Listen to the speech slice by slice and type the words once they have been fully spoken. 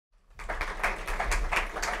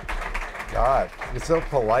God, you're so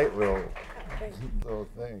polite, little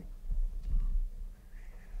thing.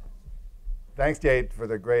 Thanks, Jade, for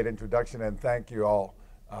the great introduction, and thank you all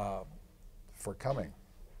for coming.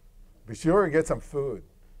 Be sure to get some food,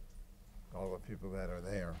 all the people that are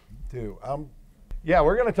there, too. Yeah,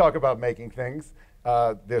 we're going to talk about making things.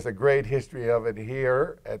 There's a great history of it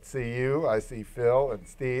here at CU. I see Phil and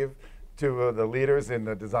Steve, two of the leaders in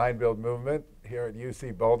the design build movement here at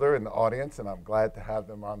UC Boulder in the audience, and I'm glad to have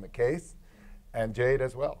them on the case. And Jade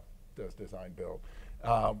as well does design build.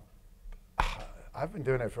 I've been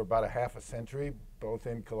doing it for about a half a century, both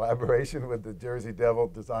in collaboration with the Jersey Devil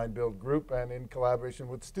Design Build Group and in collaboration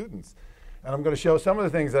with students. And I'm going to show some of the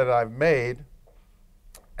things that I've made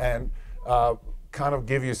and kind of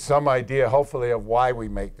give you some idea, hopefully, of why we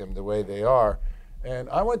make them the way they are. And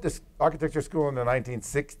I went to architecture school in the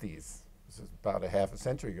 1960s. This is about a half a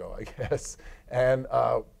century ago, I guess. And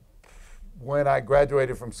when I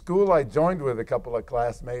graduated from school, I joined with a couple of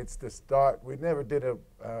classmates to start. We never did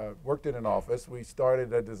worked in an office. We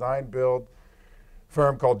started a design build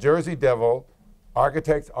firm called Jersey Devil,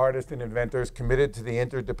 architects, artists, and inventors committed to the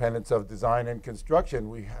interdependence of design and construction.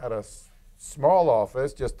 We had a small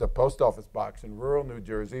office, just a post office box in rural New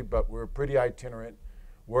Jersey, but we're pretty itinerant,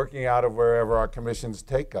 working out of wherever our commissions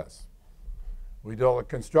take us. We do all the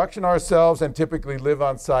construction ourselves and typically live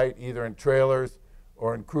on site, either in trailers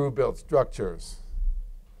or in crew-built structures.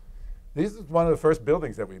 This is one of the first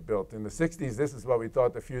buildings that we built. In the 60s, this is what we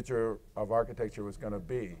thought the future of architecture was going to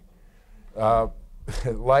be.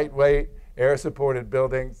 Lightweight, air-supported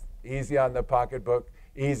buildings, easy on the pocketbook,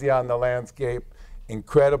 easy on the landscape,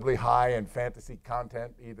 incredibly high in fantasy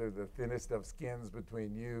content, either the thinnest of skins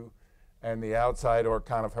between you and the outside or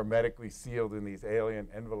kind of hermetically sealed in these alien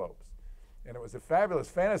envelopes. And it was a fabulous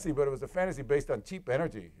fantasy, but it was a fantasy based on cheap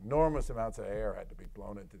energy. Enormous amounts of air had to be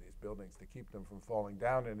blown into these buildings to keep them from falling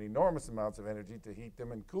down, and enormous amounts of energy to heat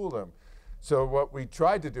them and cool them. So what we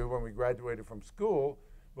tried to do when we graduated from school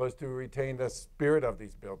was to retain the spirit of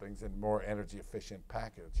these buildings in more energy efficient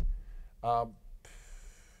package.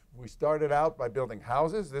 We started out by building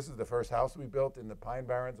houses. This is the first house we built in the Pine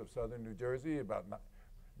Barrens of southern New Jersey, about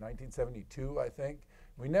 1972, I think.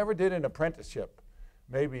 We never did an apprenticeship.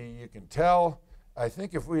 Maybe you can tell. I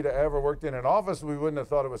think if we'd ever worked in an office, we wouldn't have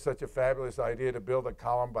thought it was such a fabulous idea to build a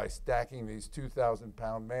column by stacking these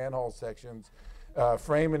 2,000-pound manhole sections,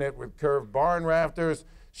 framing it with curved barn rafters,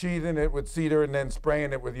 sheathing it with cedar, and then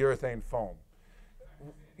spraying it with urethane foam.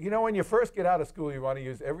 You know, when you first get out of school, you want to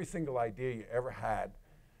use every single idea you ever had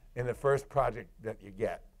in the first project that you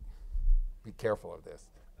get. Be careful of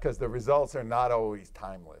this, because the results are not always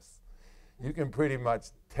timeless. You can pretty much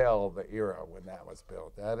tell the era when that was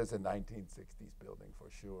built. That is a 1960s building for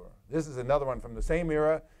sure. This is another one from the same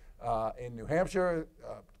era in New Hampshire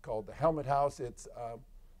called the Helmet House. It's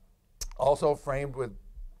also framed with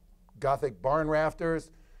Gothic barn rafters,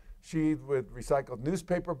 sheathed with recycled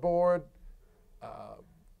newspaper board,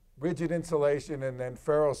 rigid insulation, and then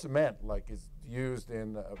ferro cement like is used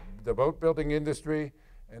in the boat building industry.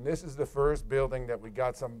 And this is the first building that we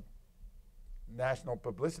got some national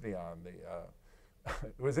publicity on.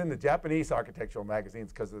 It was in the Japanese architectural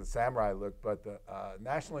magazines because of the samurai look, but the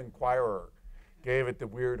National Enquirer gave it the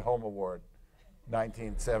Weird Home Award,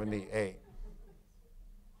 1978.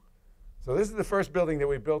 So this is the first building that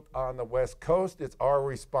we built on the West Coast. It's our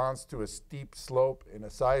response to a steep slope in a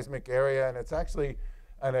seismic area, and it's actually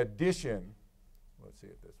an addition, let's see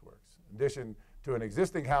if this works, addition to an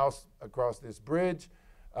existing house across this bridge.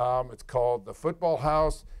 It's called the Football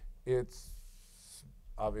House. It's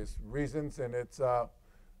obvious reasons, and it's about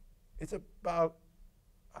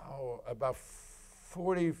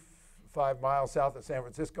 45 miles south of San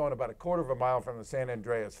Francisco and about a quarter of a mile from the San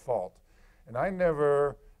Andreas Fault. And I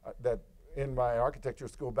never, in my architecture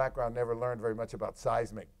school background, never learned very much about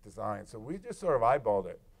seismic design, so we just sort of eyeballed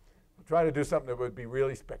it. We'll try to do something that would be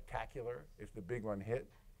really spectacular if the big one hit.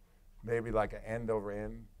 Maybe like an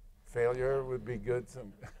end-over-end failure would be good.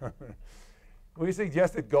 We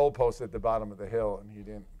suggested goalposts at the bottom of the hill, and he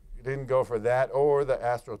didn't go for that or the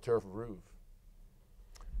AstroTurf roof.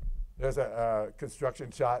 There's a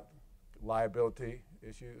construction shot, liability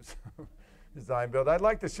issues, design build. I'd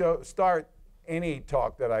like to start any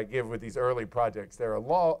talk that I give with these early projects. They're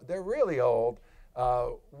really old.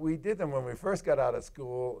 We did them when we first got out of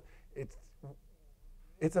school.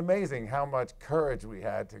 It's amazing how much courage we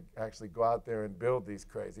had to actually go out there and build these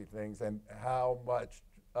crazy things, and how much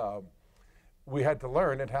we had to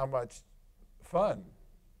learn and how much fun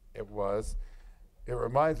it was. It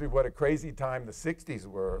reminds me what a crazy time the 60s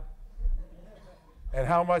were and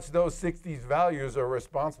how much those 60s values are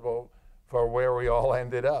responsible for where we all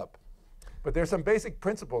ended up. But there's some basic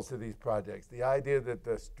principles to these projects. The idea that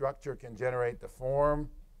the structure can generate the form,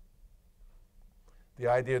 the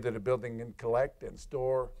idea that a building can collect and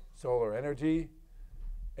store solar energy,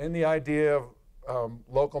 and the idea of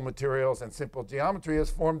local materials and simple geometry has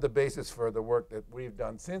formed the basis for the work that we've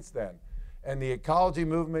done since then. And the ecology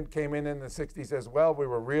movement came in the 60s as well. We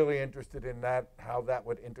were really interested in that, how that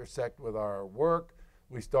would intersect with our work.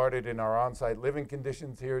 We started in our on-site living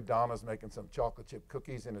conditions here. Donna's making some chocolate chip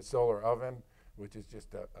cookies in a solar oven, which is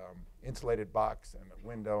just an insulated box and a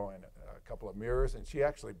window and a couple of mirrors. And she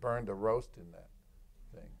actually burned a roast in that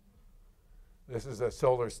thing. This is a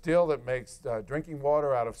solar still that makes drinking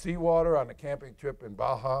water out of seawater on a camping trip in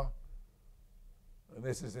Baja. And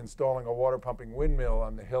this is installing a water pumping windmill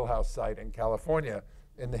on the Hill House site in California.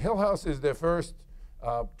 And the Hill House is the first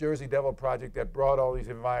Jersey Devil project that brought all these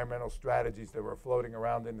environmental strategies that were floating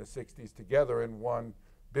around in the 60s together in one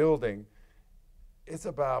building. It's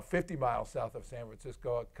about 50 miles south of San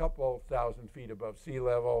Francisco, a couple thousand feet above sea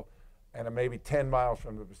level, and maybe 10 miles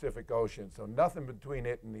from the Pacific Ocean. So nothing between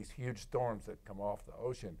it and these huge storms that come off the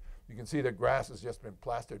ocean. You can see the grass has just been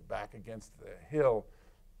plastered back against the hill.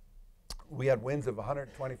 We had winds of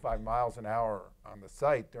 125 miles an hour on the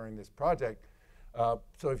site during this project.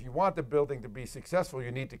 So if you want the building to be successful,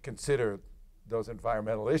 you need to consider those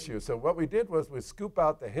environmental issues. So what we did was we scoop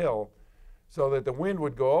out the hill so that the wind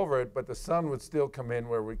would go over it, but the sun would still come in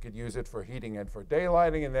where we could use it for heating and for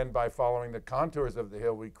daylighting. And then by following the contours of the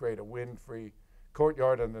hill, we create a wind-free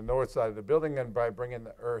courtyard on the north side of the building. And by bringing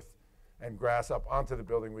the earth and grass up onto the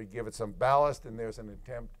building, we give it some ballast. And there's an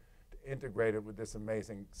attempt to integrate it with this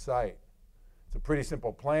amazing site. It's a pretty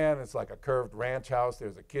simple plan. It's like a curved ranch house.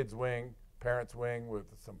 There's a kids' wing, parents' wing with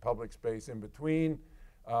some public space in between.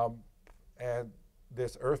 And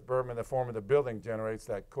this earth berm in the form of the building generates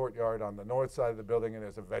that courtyard on the north side of the building, and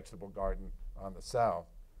there's a vegetable garden on the south.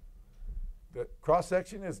 The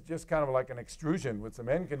cross-section is just kind of like an extrusion with some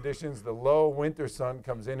end conditions. The low winter sun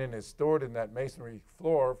comes in and is stored in that masonry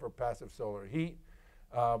floor for passive solar heat.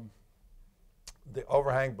 The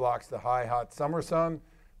overhang blocks the high, hot summer sun.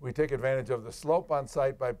 We take advantage of the slope on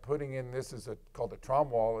site by putting in, this is called a trom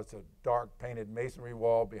wall. It's a dark painted masonry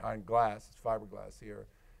wall behind glass. It's fiberglass here.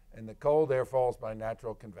 And the cold air falls by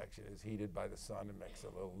natural convection. It's heated by the sun and makes a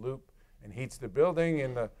little loop and heats the building.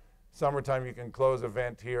 In the summertime, you can close a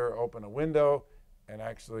vent here, open a window, and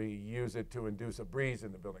actually use it to induce a breeze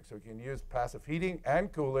in the building. So you can use passive heating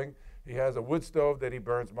and cooling. He has a wood stove that he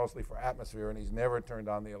burns mostly for atmosphere, and he's never turned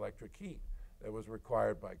on the electric heat that was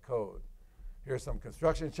required by code. Here's some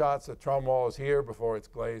construction shots. The trom wall is here before it's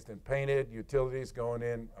glazed and painted. Utilities going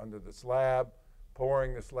in under the slab,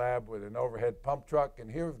 pouring the slab with an overhead pump truck.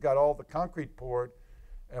 And here we've got all the concrete poured,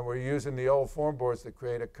 and we're using the old form boards to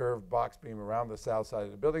create a curved box beam around the south side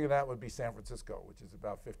of the building, and that would be San Francisco, which is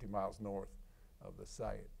about 50 miles north of the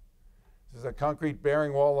site. This is a concrete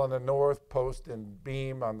bearing wall on the north, post and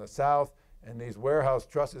beam on the south, and these warehouse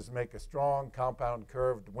trusses make a strong compound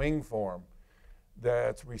curved wing form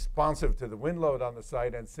that's responsive to the wind load on the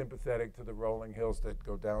site and sympathetic to the rolling hills that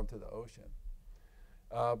go down to the ocean.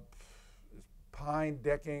 Pine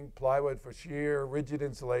decking, plywood for sheer, rigid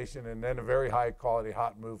insulation, and then a very high quality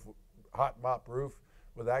hot mop roof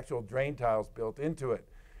with actual drain tiles built into it.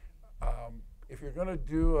 If you're going to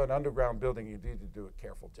do an underground building, you need to do a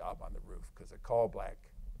careful job on the roof because a call black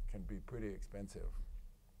can be pretty expensive.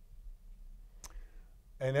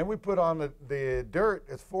 And then we put on the dirt.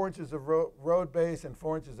 It's 4 inches of road base and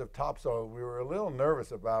 4 inches of topsoil. We were a little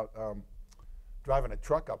nervous about driving a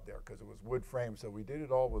truck up there because it was wood frame, so we did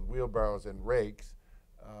it all with wheelbarrows and rakes.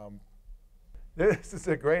 This is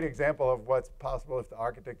a great example of what's possible if the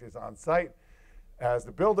architect is on site as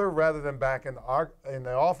the builder rather than back in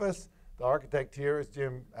the office. The architect here is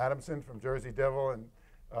Jim Adamson from Jersey Devil,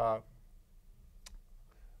 and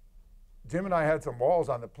Jim and I had some walls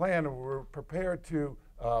on the plan, and we were prepared to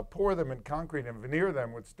pour them in concrete and veneer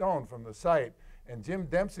them with stone from the site. And Jim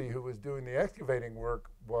Dempsey, who was doing the excavating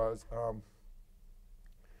work, was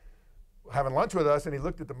having lunch with us, and he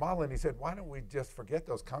looked at the model and he said, why don't we just forget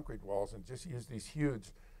those concrete walls and just use these huge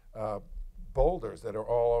boulders that are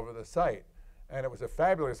all over the site? And it was a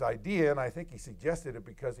fabulous idea, and I think he suggested it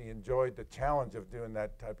because he enjoyed the challenge of doing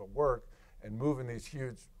that type of work and moving these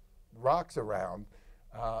huge rocks around.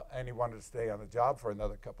 And he wanted to stay on the job for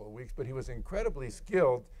another couple of weeks, but he was incredibly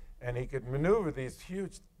skilled, and he could maneuver these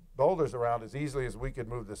huge boulders around as easily as we could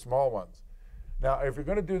move the small ones. Now, if you're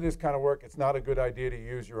going to do this kind of work, it's not a good idea to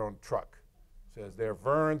use your own truck. It says there,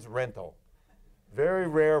 Vern's Rental. Very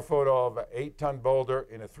rare photo of an 8-ton boulder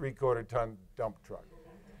in a 3/4-ton dump truck.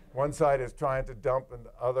 One side is trying to dump, and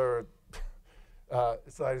the other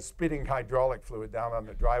side is spitting hydraulic fluid down on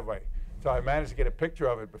the driveway. So I managed to get a picture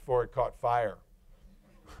of it before it caught fire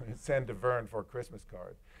and send to Vern for a Christmas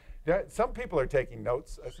card. Some people are taking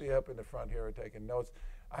notes. I see up in the front here are taking notes.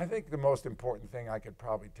 I think the most important thing I could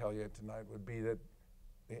probably tell you tonight would be that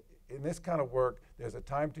in this kind of work, there's a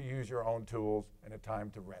time to use your own tools and a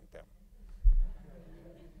time to rent them.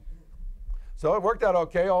 So it worked out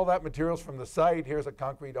okay. All that material's from the site. Here's a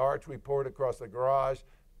concrete arch we poured across the garage.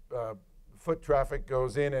 Foot traffic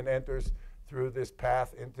goes in and enters through this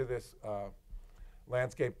path into this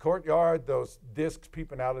landscape courtyard. Those discs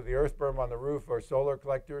peeping out of the earth berm on the roof are solar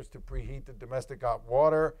collectors to preheat the domestic hot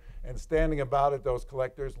water. And standing about at those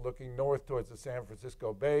collectors, looking north towards the San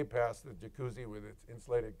Francisco Bay, past the jacuzzi with its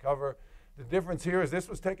insulated cover. The difference here is this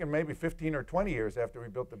was taken maybe 15 or 20 years after we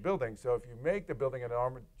built the building. So if you make the building an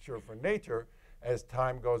armature for nature, as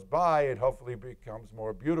time goes by, it hopefully becomes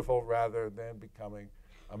more beautiful rather than becoming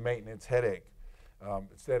a maintenance headache.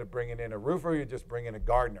 Instead of bringing in a roofer, you just bring in a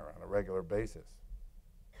gardener on a regular basis.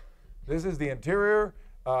 This is the interior.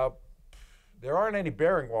 There aren't any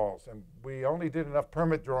bearing walls, and we only did enough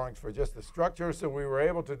permit drawings for just the structure, so we were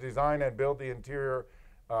able to design and build the interior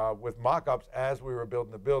with mock-ups as we were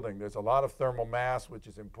building the building. There's a lot of thermal mass, which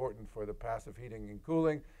is important for the passive heating and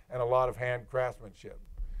cooling, and a lot of hand craftsmanship.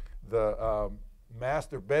 The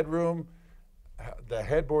master bedroom, the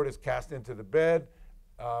headboard is cast into the bed.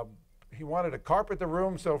 He wanted to carpet the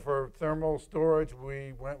room, so for thermal storage,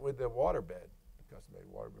 we went with the water bed. Custom-made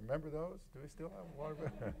water. Remember those? Do we still have a water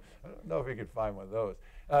bed? I don't know if you could find one of those.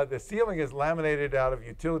 The ceiling is laminated out of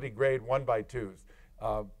utility-grade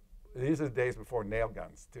 1x2s. These are the days before nail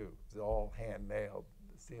guns, too. It's all hand-nailed.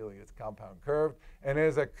 The ceiling is compound curved, and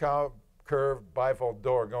there's a curved bifold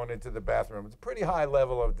door going into the bathroom. It's a pretty high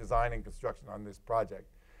level of design and construction on this project.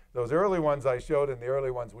 Those early ones I showed and the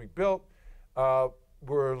early ones we built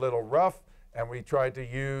were a little rough, and we tried to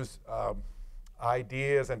use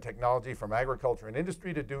ideas and technology from agriculture and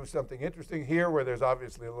industry to do something interesting here where there's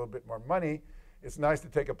obviously a little bit more money. It's nice to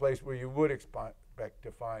take a place where you would expect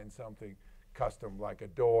to find something custom like a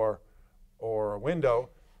door or a window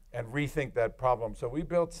and rethink that problem. So we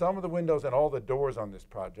built some of the windows and all the doors on this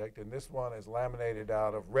project, and this one is laminated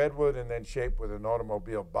out of redwood and then shaped with an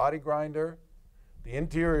automobile body grinder. The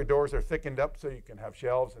interior doors are thickened up so you can have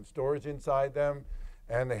shelves and storage inside them,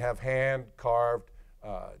 and they have hand-carved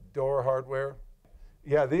door hardware.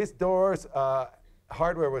 Yeah, these doors,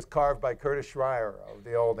 hardware was carved by Curtis Schreier of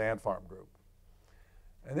the old Ant Farm group.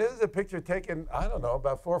 And this is a picture taken, I don't know,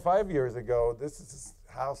 about 4 or 5 years ago. This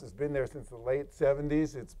house has been there since the late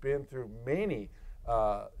 70s. It's been through many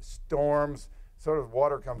storms. Sort of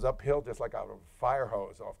water comes uphill just like out of a fire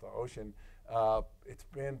hose off the ocean. It's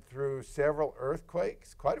been through several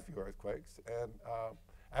earthquakes, quite a few earthquakes, and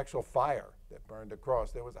actual fire that burned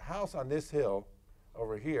across. There was a house on this hill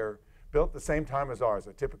over here built the same time as ours,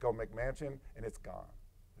 a typical McMansion, and it's gone.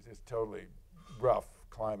 It's just totally rough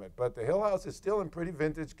climate. But the hill house is still in pretty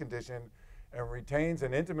vintage condition and retains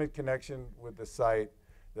an intimate connection with the site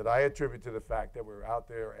that I attribute to the fact that we're out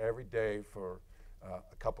there every day for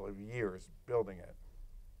a couple of years building it.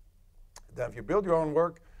 Then if you build your own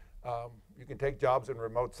work, you can take jobs in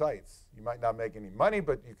remote sites. You might not make any money,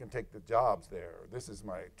 but you can take the jobs there. This is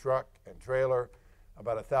my truck and trailer,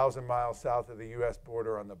 about 1,000 miles south of the US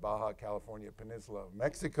border on the Baja California Peninsula of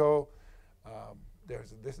Mexico.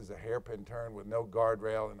 This is a hairpin turn with no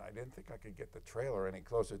guardrail, and I didn't think I could get the trailer any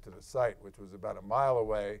closer to the site, which was about a mile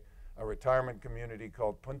away, a retirement community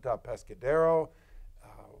called Punta Pescadero.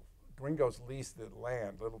 Gringos leased the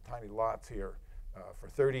land, little tiny lots here, for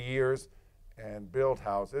 30 years and built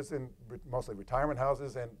houses, and mostly retirement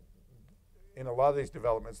houses. And in a lot of these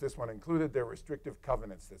developments, this one included their restrictive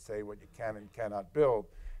covenants that say what you can and cannot build.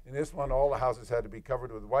 In this one, all the houses had to be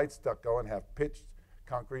covered with white stucco and have pitched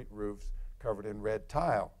concrete roofs covered in red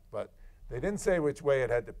tile. But they didn't say which way it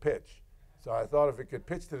had to pitch. So I thought if it could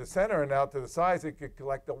pitch to the center and out to the sides, it could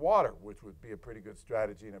collect the water, which would be a pretty good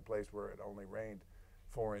strategy in a place where it only rained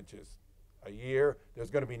 4 inches a year. There's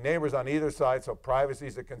going to be neighbors on either side, so privacy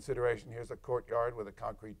is a consideration. Here's a courtyard with a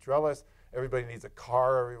concrete trellis. Everybody needs a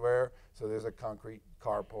car everywhere, so there's a concrete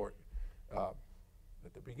carport at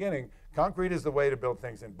the beginning. Concrete is the way to build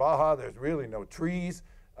things in Baja. There's really no trees.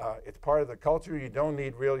 It's part of the culture. You don't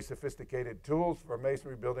need really sophisticated tools for a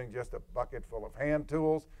masonry building, just a bucket full of hand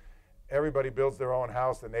tools. Everybody builds their own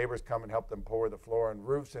house. The neighbors come and help them pour the floor and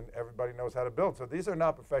roofs, and everybody knows how to build. So these are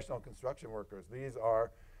not professional construction workers. These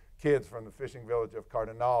are kids from the fishing village of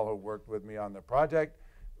Cardinal who worked with me on the project.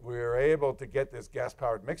 We were able to get this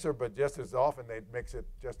gas-powered mixer, but just as often they'd mix it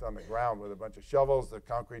just on the ground with a bunch of shovels. The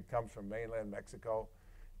concrete comes from mainland Mexico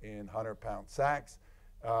in 100-pound sacks.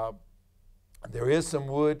 There is some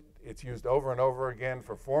wood. It's used over and over again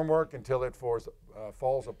for formwork until it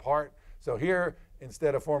falls apart. So here,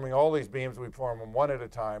 instead of forming all these beams, we form them one at a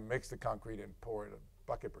time, mix the concrete, and pour it, a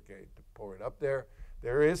bucket brigade to pour it up there.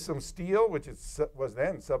 There is some steel, which was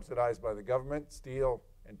then subsidized by the government, steel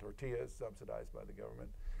and tortillas subsidized by the government.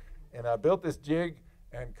 And I built this jig,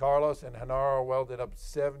 and Carlos and Genaro welded up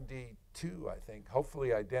 72, I think,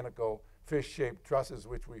 hopefully identical fish-shaped trusses,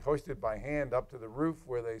 which we hoisted by hand up to the roof,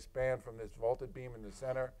 where they span from this vaulted beam in the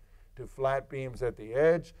center to flat beams at the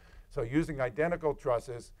edge. So using identical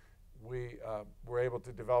trusses, we were able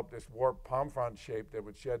to develop this warped palm frond shape that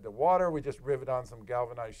would shed the water. We just rivet on some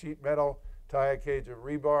galvanized sheet metal, tie a cage of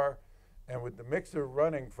rebar, and with the mixer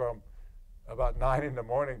running from about 9 in the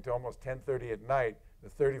morning to almost 10:30 at night, the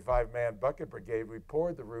 35-man bucket brigade, we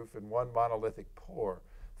poured the roof in one monolithic pour,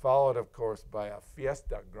 followed, of course, by a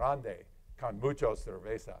fiesta grande con mucho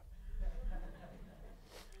cerveza.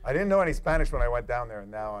 I didn't know any Spanish when I went down there, and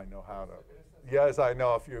now I know how to. Yes, I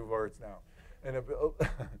know a few words now.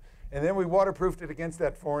 And then we waterproofed it against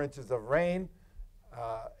that 4 inches of rain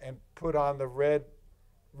and put on the red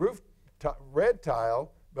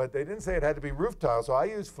tile, but they didn't say it had to be roof tile, so I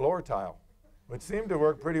used floor tile, which seemed to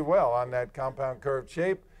work pretty well on that compound curved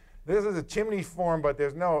shape. This is a chimney form, but you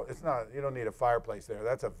don't need a fireplace there.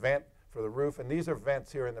 That's a vent for the roof, and these are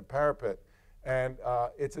vents here in the parapet. And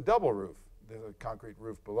it's a double roof. There's a concrete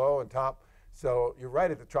roof below and top. So you're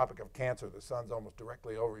right at the Tropic of Cancer. The sun's almost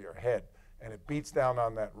directly over your head. And it beats down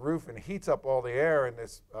on that roof and heats up all the air in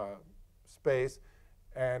this space.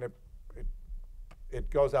 And it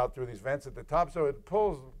goes out through these vents at the top. So it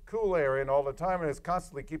pulls cool air in all the time, and it's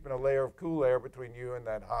constantly keeping a layer of cool air between you and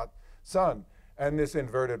that hot sun. And this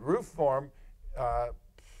inverted roof form,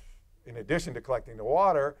 in addition to collecting the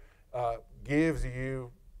water, gives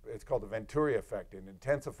you, it's called the Venturi effect. It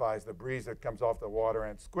intensifies the breeze that comes off the water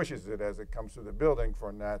and squishes it as it comes through the building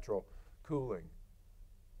for natural cooling.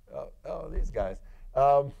 Oh, these guys.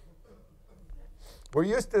 We're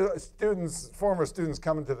used to former students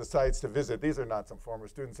coming to the sites to visit. These are not some former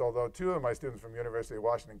students, although 2 of my students from University of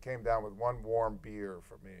Washington came down with 1 warm beer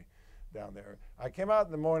for me down there. I came out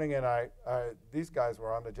in the morning, and these guys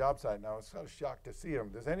were on the job site, and I was so shocked to see them.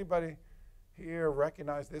 Does anybody here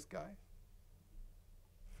recognize this guy?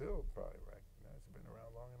 Phil probably recognizes. Been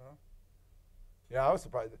around long enough. Yeah, I was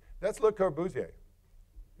surprised. That's Le Corbusier.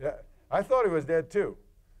 Yeah, I thought he was dead too,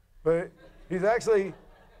 but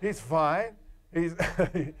he's fine. He's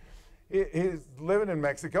he's living in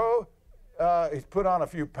Mexico. He's put on a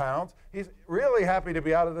few pounds. He's really happy to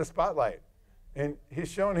be out of the spotlight. And he's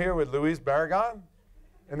shown here with Luis Barragan,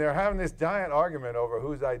 and they're having this giant argument over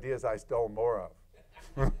whose ideas I stole more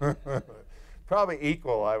of. Probably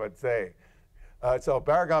equal, I would say. So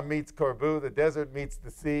Barragan meets Corbu, the desert meets the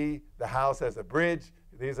sea, the house has a bridge.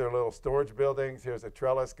 These are little storage buildings. Here's a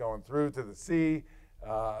trellis going through to the sea.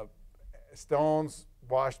 Stones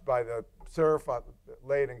washed by the surf,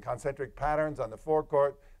 laid in concentric patterns on the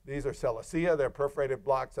forecourt. These are celicea. They're perforated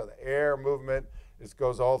blocks, so the air movement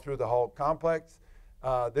goes all through the whole complex.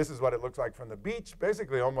 This is what it looks like from the beach.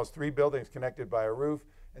 Basically, almost 3 buildings connected by a roof.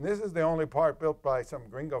 And this is the only part built by some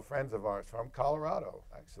gringo friends of ours from Colorado,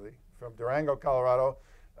 actually, from Durango, Colorado.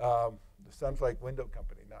 The Sunflake Window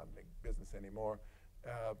Company, not in business anymore.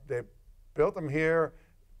 They built them here,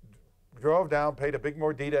 drove down, paid a big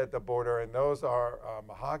mordida at the border, and those are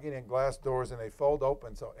mahogany and glass doors, and they fold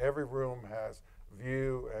open, so every room has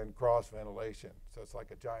view and cross ventilation. So it's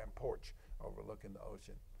like a giant porch overlooking the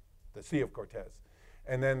ocean, the Sea of Cortez.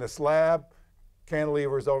 And then the slab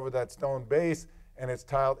cantilevers over that stone base, and it's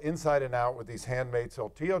tiled inside and out with these handmade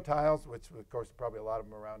saltillo tiles, which of course probably a lot of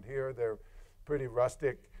them around here. They're pretty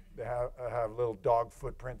rustic. They have little dog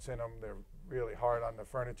footprints in them. They're really hard on the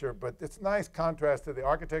furniture, but it's nice contrast to the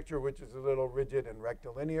architecture, which is a little rigid and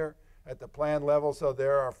rectilinear at the plan level. So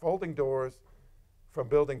there are folding doors from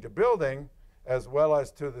building to building, as well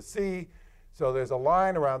as to the sea. So there's a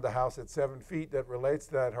line around the house at 7 feet that relates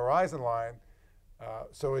to that horizon line.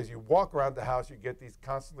 So as you walk around the house, you get these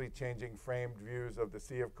constantly changing framed views of the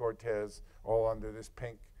Sea of Cortez, all under this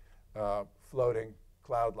pink floating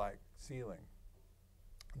cloud-like ceiling.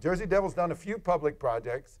 Jersey Devil's done a few public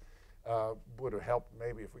projects. Would have helped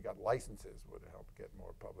maybe if we got licenses, would have helped get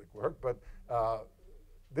more public work. But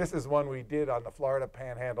this is one we did on the Florida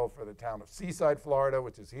Panhandle for the town of Seaside, Florida,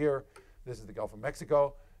 which is here. This is the Gulf of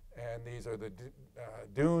Mexico. And these are the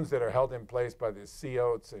dunes that are held in place by the sea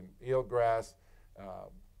oats and eelgrass.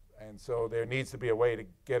 And so there needs to be a way to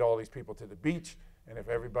get all these people to the beach. And if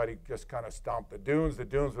everybody just kind of stomped the dunes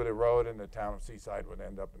would erode, and the town of Seaside would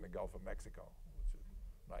end up in the Gulf of Mexico, which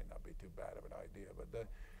might not be too bad of an idea. But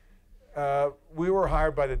we were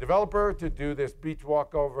hired by the developer to do this beach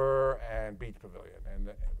walkover and beach pavilion. And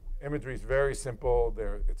the imagery is very simple.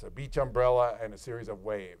 It's a beach umbrella and a series of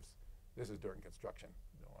waves. This is during construction.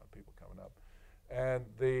 There are a lot of people coming up. And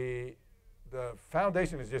the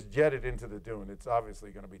foundation is just jetted into the dune. It's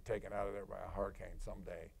obviously going to be taken out of there by a hurricane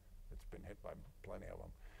someday. It's been hit by plenty of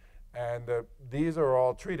them. And these are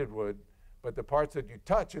all treated wood, but the parts that you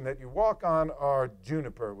touch and that you walk on are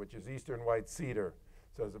juniper, which is eastern white cedar.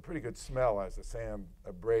 So there's a pretty good smell as the sand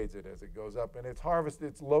abrades it as it goes up. And it's harvested,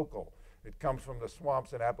 it's local. It comes from the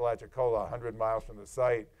swamps in Apalachicola, 100 miles from the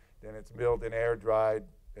site. Then it's milled and air dried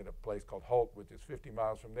at a place called Holt, which is 50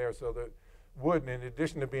 miles from there. So the wood, in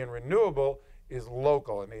addition to being renewable, is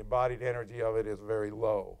local, and the embodied energy of it is very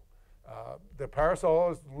low. The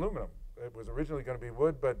parasol is aluminum. It was originally going to be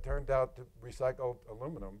wood, but turned out to recycled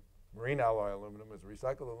aluminum. Marine alloy aluminum is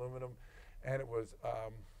recycled aluminum, and it was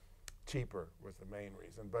cheaper was the main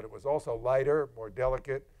reason. But it was also lighter, more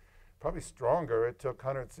delicate, probably stronger. It took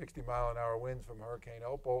 160-mile-an-hour winds from Hurricane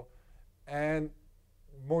Opal, and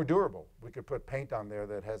more durable. We could put paint on there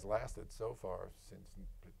that has lasted so far since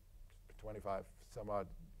 25 some odd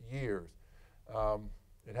years.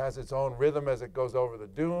 It has its own rhythm as it goes over the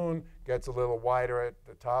dune, gets a little wider at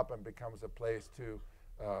the top and becomes a place to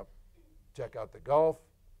check out the Gulf.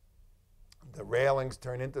 The railings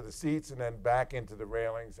turn into the seats and then back into the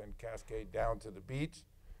railings and cascade down to the beach.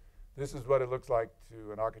 This is what it looks like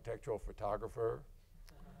to an architectural photographer.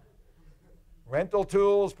 Rental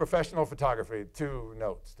tools, professional photography, 2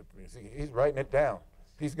 notes. He's writing it down.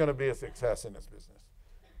 He's going to be a success in this business.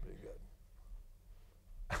 Pretty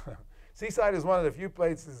good. Seaside is one of the few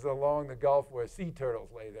places along the Gulf where sea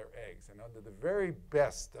turtles lay their eggs. And under the very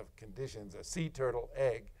best of conditions, a sea turtle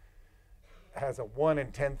egg has a 1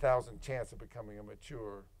 in 10,000 chance of becoming a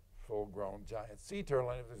mature, full-grown giant sea turtle.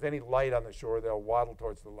 And if there's any light on the shore, they'll waddle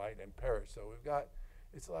towards the light and perish. So we've got,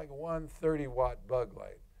 it's like one 30-watt bug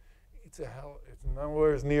light. It's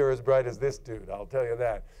nowhere as near as bright as this dude, I'll tell you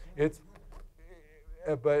that.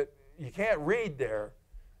 But you can't read there,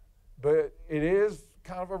 but it is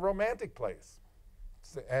kind of a romantic place.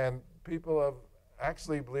 And people have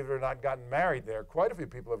actually, believe it or not, gotten married there. Quite a few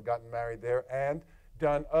people have gotten married there and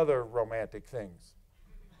done other romantic things.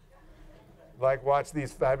 Like watch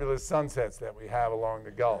these fabulous sunsets that we have along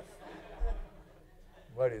the Gulf.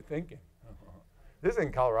 What are you thinking? This is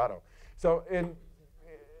in Colorado. So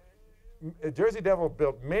Jersey Devil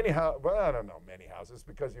built many houses, well, I don't know many houses,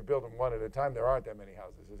 because you build them one at a time. There aren't that many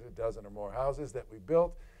houses. There's a dozen or more houses that we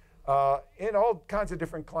built in all kinds of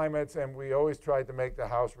different climates, and we always tried to make the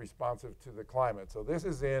house responsive to the climate. So this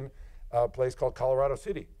is in a place called Colorado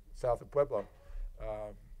City, south of Pueblo.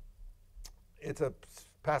 It's a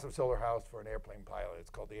passive solar house for an airplane pilot.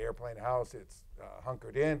 It's called the airplane house. It's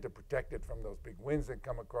hunkered in to protect it from those big winds that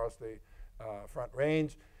come across the front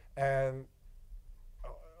range, and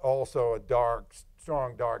also a dark,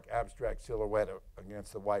 strong, dark, abstract silhouette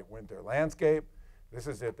against the white winter landscape. This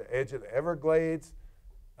is at the edge of the Everglades,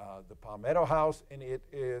 the Palmetto House, and it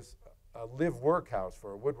is a live-work house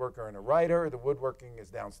for a woodworker and a writer. The woodworking is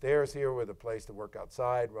downstairs here with a place to work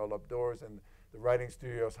outside, roll up doors, and the writing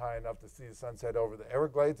studio is high enough to see the sunset over the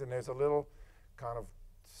Everglades, and there's a little kind of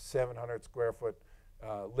 700 square foot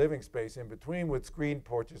living space in between with screen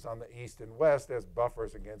porches on the east and west as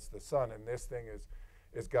buffers against the sun. And this thing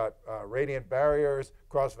it's got radiant barriers,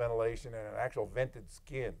 cross ventilation, and an actual vented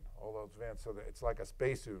skin, all those vents, so that it's like a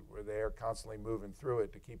spacesuit where the air constantly moving through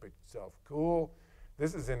it to keep itself cool.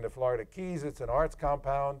 This is in the Florida Keys. It's an arts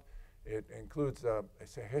compound. It includes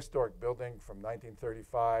it's a historic building from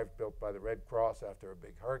 1935 built by the Red Cross after a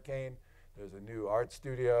big hurricane. There's a new art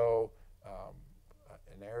studio,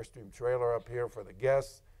 an Airstream trailer up here for the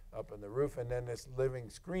guests up on the roof, and then this living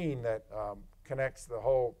screen that connects the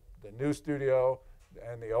new studio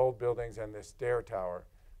and the old buildings and this stair tower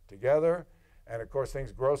together. And of course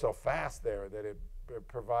things grow so fast there that it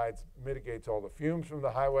mitigates all the fumes from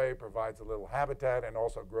the highway, provides a little habitat, and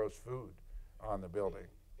also grows food on the building.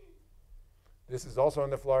 This is also in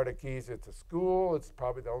the Florida Keys. It's a school. It's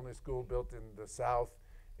probably the only school built in the South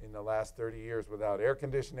in the last 30 years without air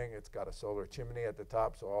conditioning. It's got a solar chimney at the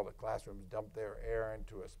top, so all the classrooms dump their air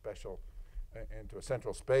into a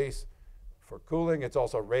central space for cooling. It's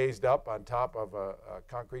also raised up on top of a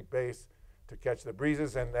concrete base to catch the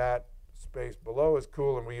breezes, and that space below is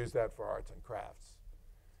cool, and we use that for arts and crafts.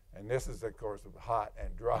 And this is, of course, hot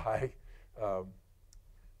and dry. The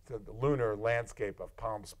lunar landscape of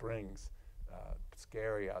Palm Springs.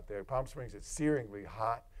 Scary out there. Palm Springs is searingly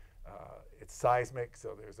hot. It's seismic,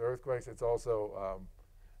 so there's earthquakes. It's also,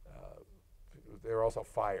 there are also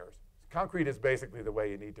fires. Concrete is basically the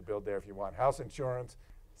way you need to build there if you want house insurance.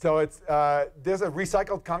 So it's, there's a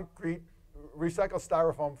recycled concrete, recycled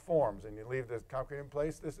styrofoam forms, and you leave the concrete in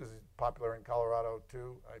place. This is popular in Colorado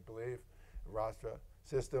too, I believe. Rostra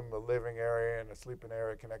system, a living area and a sleeping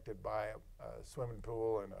area connected by a swimming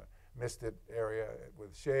pool and a misted area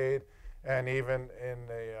with shade, and even in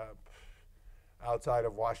the outside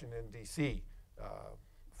of Washington, D.C.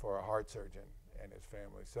 For a heart surgeon and his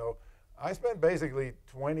family. So I spent basically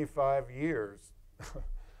 25 years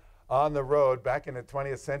on the road back in the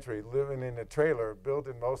 20th century, living in a trailer,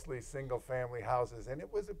 building mostly single-family houses, and it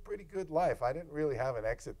was a pretty good life. I didn't really have an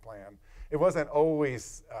exit plan. It wasn't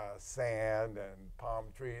always sand and palm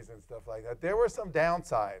trees and stuff like that. There were some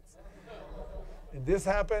downsides. And this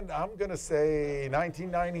happened, I'm going to say,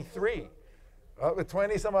 1993.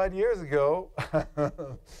 20-some-odd years ago.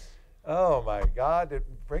 Oh, my God, it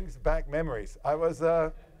brings back memories. I was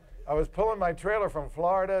pulling my trailer from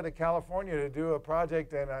Florida to California to do a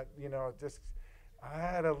project, and I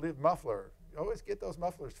had a muffler. You always get those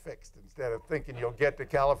mufflers fixed instead of thinking you'll get to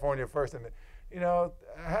California first. And I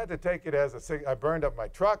had to take it as I burned up my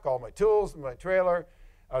truck, all my tools, my trailer.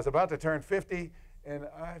 I was about to turn 50, and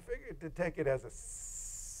I figured to take it as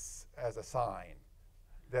a sign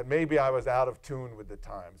that maybe I was out of tune with the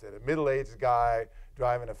times. That a middle-aged guy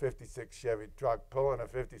driving a '56 Chevy truck, pulling a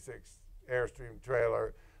 '56 Airstream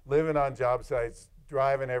trailer, living on job sites,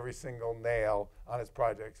 driving every single nail on his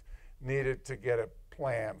projects, needed to get a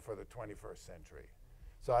plan for the 21st century.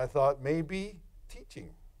 So I thought maybe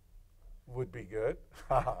teaching would be good.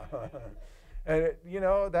 And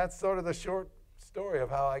that's sort of the short story of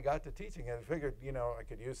how I got to teaching. And I figured, I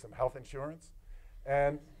could use some health insurance.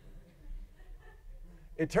 And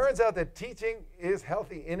it turns out that teaching is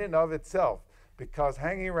healthy in and of itself, because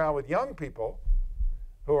hanging around with young people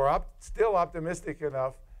who are still optimistic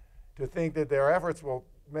enough to think that their efforts will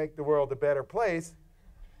make the world a better place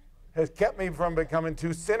has kept me from becoming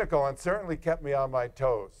too cynical and certainly kept me on my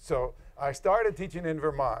toes. So I started teaching in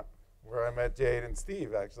Vermont, where I met Jade and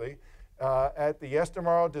Steve, actually, at the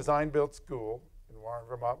Yestermorrow Design Build School in Warren,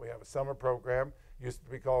 Vermont. We have a summer program. Used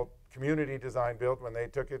to be called Community Design Build. When they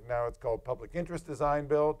took it, now it's called Public Interest Design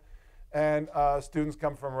Build. And students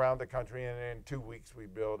come from around the country, and in 2 weeks we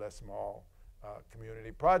build a small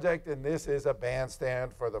community project. And this is a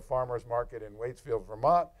bandstand for the farmers market in Waitsfield,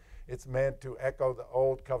 Vermont. It's meant to echo the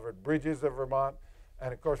old covered bridges of Vermont.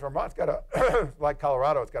 And of course, Vermont's got like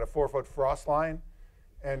Colorado, it's got a 4-foot frost line.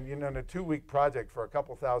 And in a 2-week project for a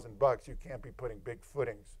couple $1,000, you can't be putting big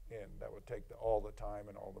footings in. That would take all the time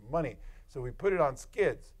and all the money. So we put it on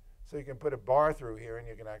skids. So you can put a bar through here and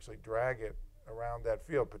you can actually drag it around that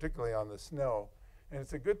field, particularly on the snow. And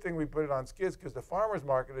it's a good thing we put it on skids, because the farmers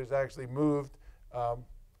market has actually moved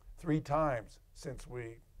 3 times since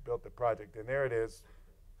we built the project. And there it is.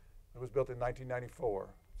 It was built in 1994. It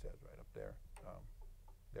says right up there.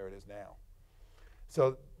 There it is now.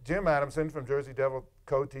 So Jim Adamson from Jersey Devil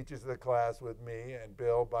co-teaches the class with me, and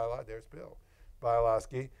Bill there's Bill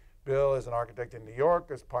Bialowski. Bill is an architect in New York,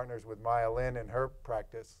 is partners with Maya Lynn in her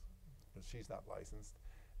practice, but she's not licensed.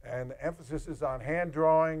 And the emphasis is on hand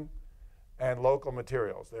drawing and local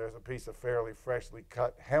materials. There's a piece of fairly freshly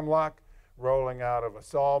cut hemlock rolling out of a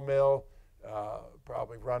sawmill,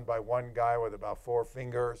 probably run by one guy with about 4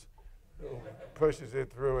 fingers, who pushes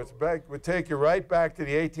it through its back. Would take you right back to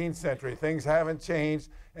the 18th century. Things haven't changed,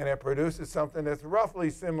 and it produces something that's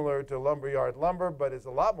roughly similar to lumberyard lumber, but is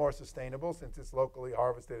a lot more sustainable since it's locally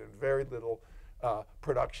harvested and very little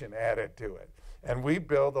production added to it. And we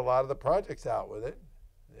build a lot of the projects out with it.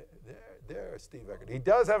 There's Steve Eckert. He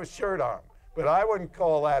does have a shirt on, but I wouldn't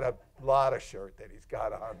call that a lot of shirt that he's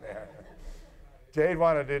got on there. Jade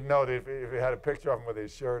wanted to know if he had a picture of him with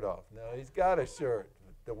his shirt off. No, he's got a shirt.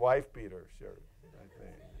 The wife beater shirt, I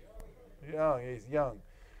think. Young, he's young.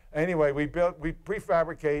 Anyway, we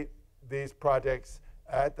prefabricate these projects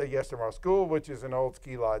at the Yestermorrow School, which is an old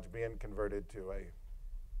ski lodge being converted to a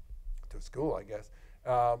school, I guess.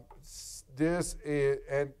 And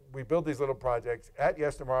we build these little projects at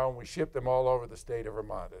Yestermorrow, and we ship them all over the state of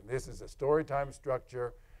Vermont. And this is a story time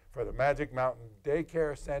structure for the Magic Mountain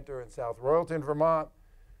Daycare Center in South Royalton, Vermont.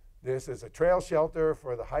 This is a trail shelter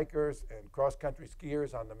for the hikers and cross-country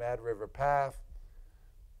skiers on the Mad River Path.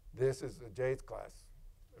 This is Jade's class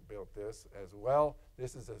that built this as well.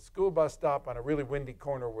 This is a school bus stop on a really windy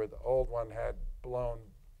corner where the old one had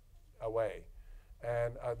blown away.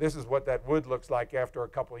 And this is what that wood looks like after a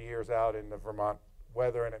couple of years out in the Vermont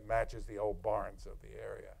weather, and it matches the old barns of the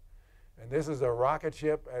area. And this is a rocket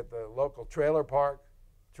ship at the local trailer park.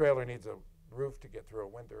 Trailer needs a roof to get through a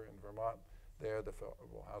winter in Vermont. There, the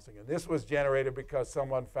affordable housing. And this was generated because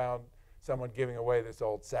someone found someone giving away this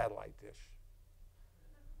old satellite dish.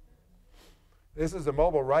 This is a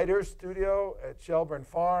mobile writer's studio at Shelburne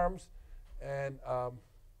Farms, and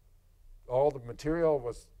all the material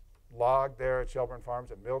was logged there at Shelburne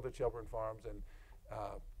Farms and milled at Shelburne Farms. And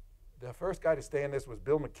the first guy to stay in this was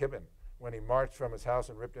Bill McKibben when he marched from his house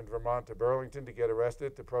in Ripton, Vermont to Burlington to get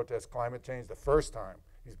arrested to protest climate change the first time.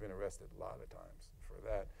 He's been arrested a lot of times for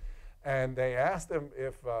that. And they asked him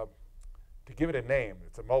if, to give it a name.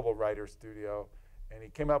 It's a mobile writer's studio. And he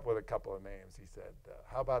came up with a couple of names. He said,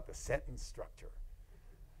 how about the sentence structure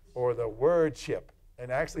or the word chip?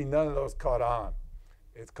 And actually none of those caught on.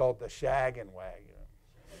 It's called the shag and wag.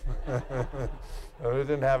 It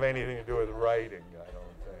didn't have anything to do with writing, I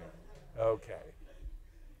don't think. Okay.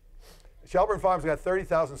 Shelburne Farms got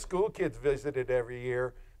 30,000 school kids visited every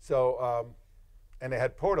year, so, and they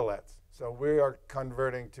had portalets. So we are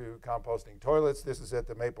converting to composting toilets. This is at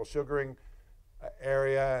the maple sugaring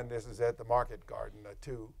area, and this is at the market garden, a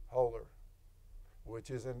two-holer, which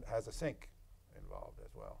has a sink involved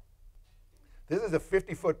as well. This is a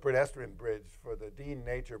 50-foot pedestrian bridge for the Dean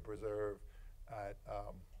Nature Preserve at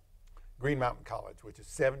Green Mountain College, which is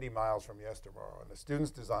 70 miles from Yestermorrow. And the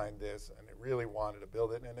students designed this, and they really wanted to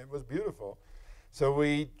build it, and it was beautiful. So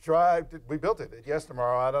we built it at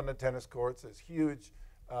Yestermorrow out on the tennis courts, this huge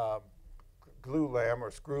glue lam or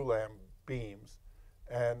screw lam beams.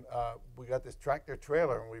 And we got this tractor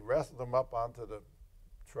trailer, and we wrestled them up onto the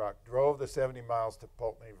truck, drove the 70 miles to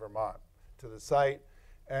Pulteney, Vermont, to the site.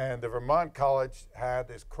 And the Vermont College had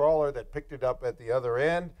this crawler that picked it up at the other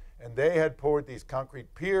end, and they had poured these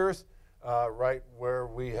concrete piers right where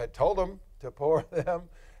we had told them to pour them,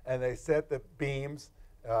 and they set the beams.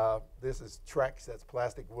 This is Trex, that's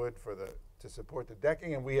plastic wood to support the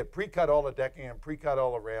decking, and we had pre-cut all the decking and pre-cut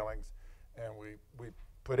all the railings, and we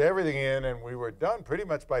put everything in, and we were done pretty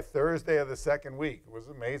much by Thursday of the second week. It was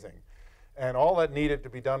amazing. And all that needed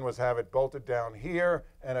to be done was have it bolted down here,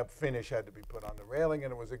 and a finish had to be put on the railing,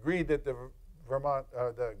 and it was agreed that the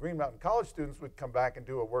Green Mountain College students would come back and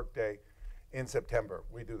do a work day in September.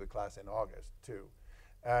 We do the class in August, too.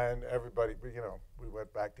 And everybody, you know, we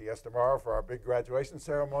went back to Yestermorrow for our big graduation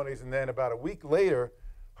ceremonies, and then about a week later,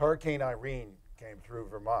 Hurricane Irene came through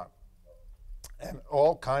Vermont. And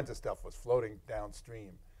all kinds of stuff was floating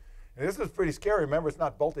downstream. And this was pretty scary. Remember, it's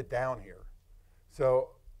not bolted down here.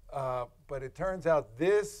 So, but it turns out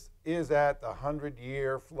this is at the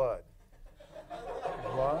 100-year flood.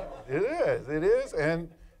 What? It is. And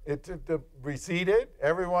it receded.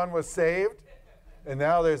 Everyone was saved. And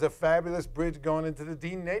now there's a fabulous bridge going into the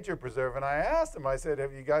Dean Nature Preserve. And I asked them, I said,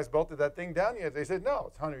 have you guys bolted that thing down yet? They said, no,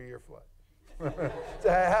 it's 100-year flood. So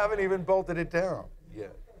I haven't even bolted it down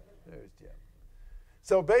yet. There's Jim.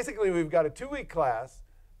 So basically, we've got a 2-week class,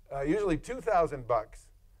 usually $2,000,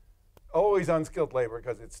 always unskilled labor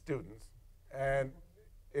because it's students, and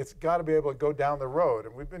it's got to be able to go down the road.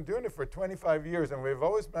 And we've been doing it for 25 years, and we've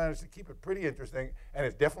always managed to keep it pretty interesting, and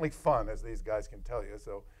it's definitely fun, as these guys can tell you.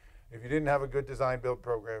 So if you didn't have a good design build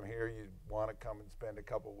program here, you'd want to come and spend a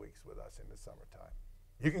couple weeks with us in the summertime.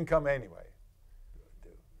 You can come anyway,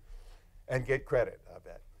 and get credit, I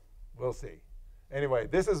bet. We'll see. Anyway,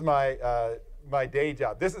 this is my day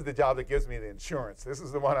job. This is the job that gives me the insurance. This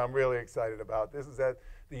is the one I'm really excited about. This is at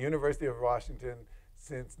the University of Washington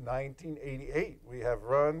since 1988. We have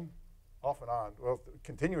run off and on, well,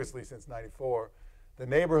 continuously since '94, the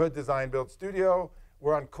Neighborhood Design Build Studio.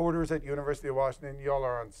 We're on quarters at University of Washington. Y'all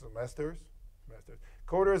are on semesters.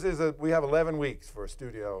 Quarters is we have 11 weeks for a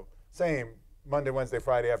studio. Same Monday, Wednesday,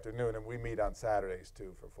 Friday afternoon, and we meet on Saturdays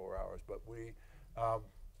too for 4 hours. But we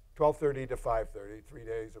 12:30 to 5:30, 3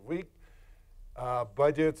 days a week.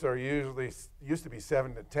 Budgets are used to be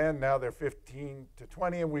 7 to 10, now they're 15 to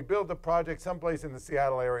 20, and we build a project someplace in the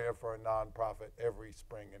Seattle area for a nonprofit every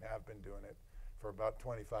spring and have been doing it for about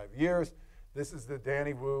 25 years. This is the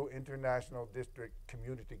Danny Wu International District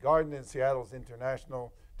Community Garden in Seattle's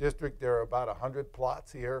International District. There are about 100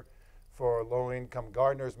 plots here for low-income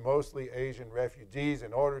gardeners, mostly Asian refugees.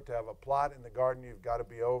 In order to have a plot in the garden, you've got to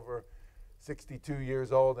be over 62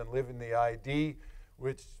 years old and live in the ID,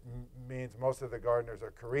 which means most of the gardeners are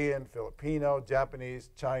Korean, Filipino, Japanese,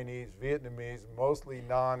 Chinese, Vietnamese, mostly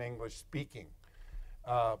non-English speaking.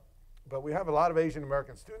 But we have a lot of Asian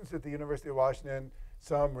American students at the University of Washington.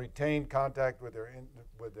 Some retain contact with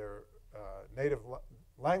their native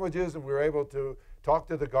languages, and we were able to talk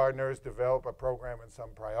to the gardeners, develop a program and some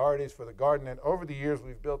priorities for the garden. And over the years,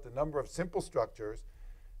 we've built a number of simple structures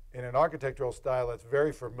in an architectural style that's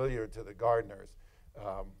very familiar to the gardeners,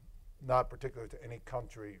 not particular to any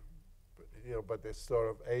country, but this sort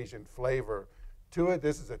of Asian flavor to it.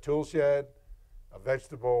 This is a tool shed, a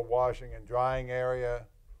vegetable washing and drying area.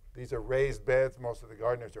 These are raised beds. Most of the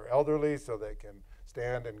gardeners are elderly, so they can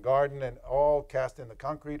stand and garden, and all cast in the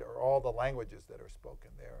concrete are all the languages that are spoken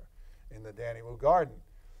there in the Danny Wu Garden.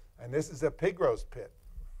 And this is a pig roast pit.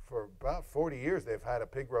 For about 40 years, they've had a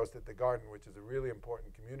pig roast at the garden, which is a really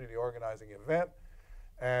important community organizing event.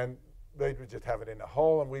 And they would just have it in a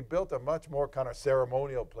hole, and we built a much more kind of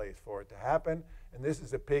ceremonial place for it to happen. And this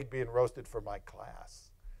is a pig being roasted for my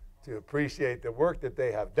class to appreciate the work that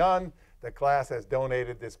they have done. The class has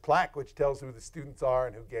donated this plaque, which tells who the students are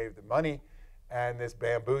and who gave the money, and this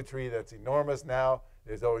bamboo tree that's enormous now.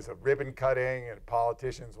 There's always a ribbon cutting, and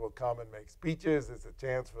politicians will come and make speeches. It's a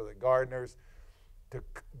chance for the gardeners to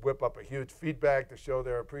whip up a huge feedback to show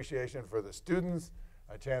their appreciation for the students,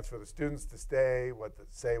 a chance for the students to say what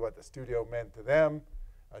the studio meant to them,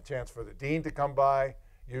 a chance for the dean to come by,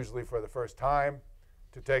 usually for the first time,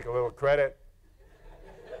 to take a little credit.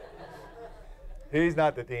 He's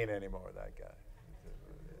not the dean anymore, that guy.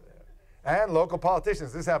 And local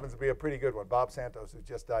politicians. This happens to be a pretty good one. Bob Santos, who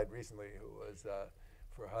just died recently, who was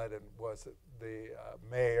for HUD and was the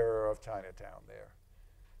mayor of Chinatown there.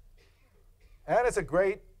 And it's a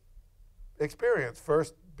great experience,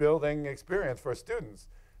 first building experience for students.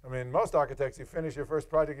 I mean, most architects, you finish your first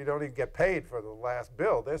project, you don't even get paid for the last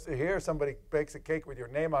build. Here, somebody bakes a cake with your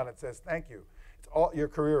name on it and says, thank you. It's all, your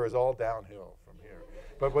career is all downhill from here.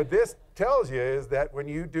 But what this tells you is that when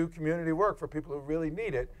you do community work for people who really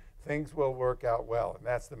need it, things will work out well. And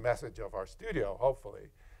that's the message of our studio, hopefully.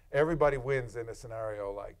 Everybody wins in a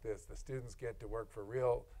scenario like this. The students get to work for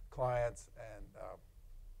real clients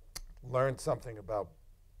and learn something about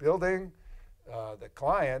building. The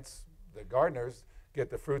clients, the gardeners,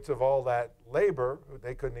 get the fruits of all that labor.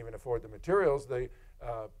 They couldn't even afford the materials. The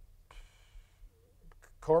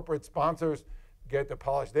corporate sponsors get to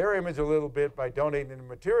polish their image a little bit by donating the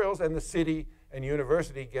materials, and the city and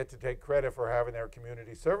university get to take credit for having their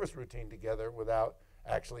community service routine together without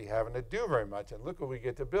actually having to do very much. And look what we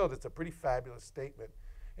get to build. It's a pretty fabulous statement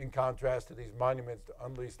in contrast to these monuments to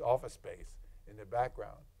unleased office space in the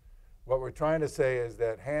background. What we're trying to say is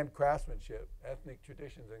that hand craftsmanship, ethnic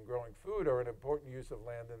traditions, and growing food are an important use of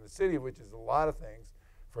land in the city, which is a lot of things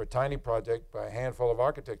for a tiny project by a handful of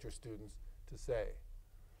architecture students to say.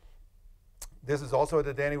 This is also at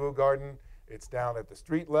the Danny Wu Garden. It's down at the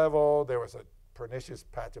street level. There was a pernicious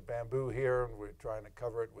patch of bamboo here, and we're trying to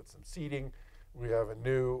cover it with some seating. We have a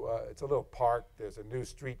new, it's a little park. There's a new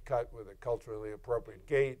street cut with a culturally appropriate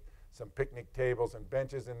gate, some picnic tables and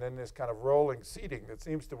benches, and then this kind of rolling seating that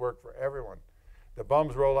seems to work for everyone. The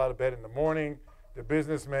bums roll out of bed in the morning. The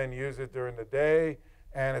businessmen use it during the day,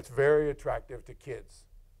 and it's very attractive to kids.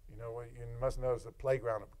 You know, you must notice the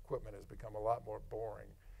playground equipment has become a lot more boring.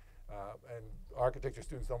 And architecture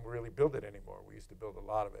students don't really build it anymore. We used to build a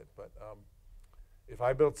lot of it, but if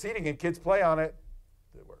I build seating and kids play on it,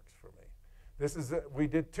 it works for me. This is, we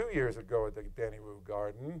did 2 years ago at the Danny Wu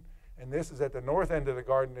Garden, and this is at the north end of the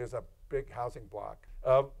garden. There's a big housing block.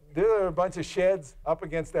 There are a bunch of sheds up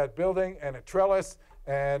against that building and a trellis,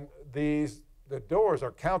 and the doors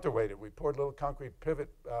are counterweighted. We poured little concrete pivot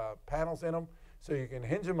panels in them so you can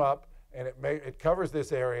hinge them up, and it covers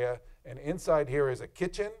this area, and inside here is a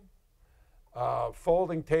kitchen,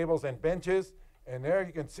 folding tables and benches, and there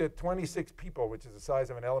you can sit 26 people, which is the size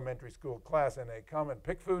of an elementary school class, and they come and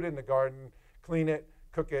pick food in the garden, clean it,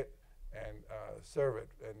 cook it, and serve it,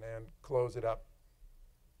 and then close it up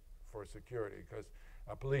for security, because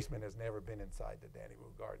a policeman has never been inside the Danny Wu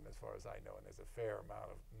Garden as far as I know, and there's a fair amount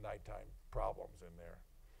of nighttime problems in there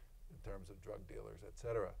in terms of drug dealers, et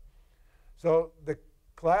cetera. So the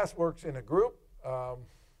class works in a group.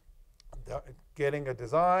 Getting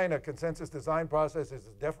a consensus design process is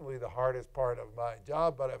definitely the hardest part of my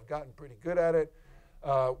job, but I've gotten pretty good at it.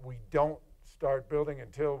 We don't start building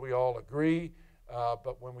until we all agree,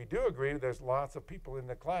 but when we do agree, there's lots of people in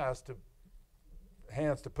the class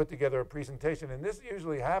to put together a presentation, and this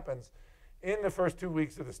usually happens in the first 2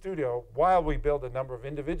 weeks of the studio while we build a number of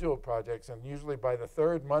individual projects, and usually by the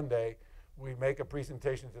third Monday, we make a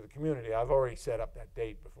presentation to the community. I've already set up that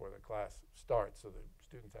date before the class starts, so the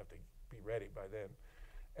students have to be ready by then.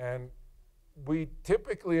 And we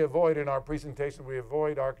typically avoid, in our presentation, we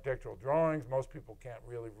avoid architectural drawings. Most people can't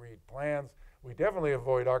really read plans. We definitely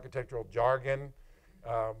avoid architectural jargon.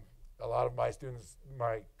 A lot of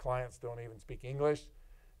my clients don't even speak English.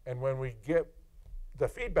 And when we get the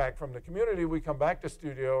feedback from the community, we come back to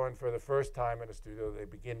studio, and for the first time in a studio, they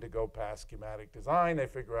begin to go past schematic design. They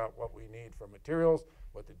figure out what we need for materials,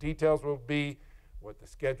 what the details will be, what the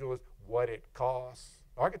schedule is, what it costs.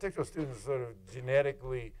 Architectural students are sort of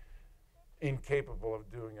genetically incapable of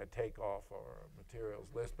doing a takeoff or a materials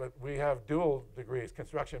list, but we have dual degrees,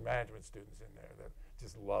 construction management students in there that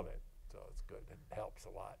just love it, so it's good. It helps a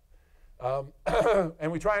lot.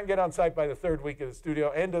 And we try and get on site by the third week of the studio,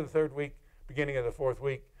 end of the third week, beginning of the fourth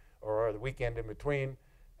week, or the weekend in between.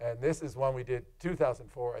 And this is one we did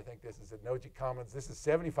 2004. I think this is at Noji Commons. This is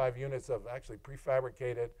 75 units of actually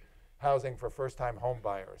prefabricated housing for first-time home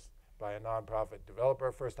buyers by a nonprofit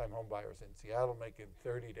developer, first-time home buyers in Seattle, making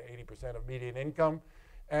 30 to 80% of median income.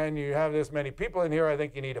 And you have this many people in here, I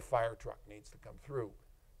think you need a fire truck needs to come through.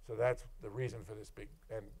 So that's the reason for this big,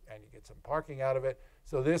 and you get some parking out of it.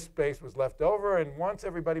 So this space was left over, and once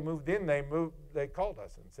everybody moved in, they called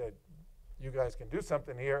us and said, you guys can do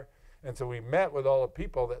something here. And so we met with all the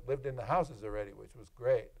people that lived in the houses already, which was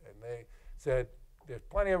great. And they said, there's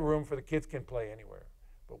plenty of room for the kids can play anywhere.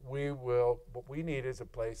 But what we need is a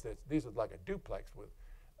place these are like a duplex with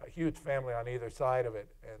a huge family on either side of it.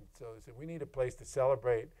 And so they said, we need a place to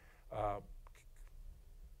celebrate.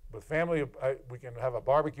 With family, we can have a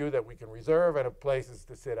barbecue that we can reserve and a places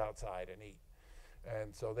to sit outside and eat.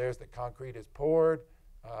 And so there's the concrete is poured.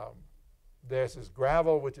 This is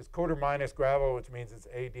gravel, which is quarter minus gravel, which means it's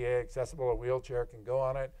ADA accessible. A wheelchair can go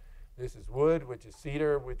on it. This is wood, which is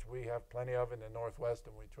cedar, which we have plenty of in the Northwest,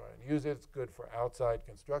 and we try and use it. It's good for outside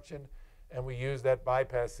construction. And we use that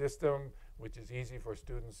bypass system, which is easy for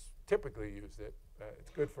students, typically use it. It's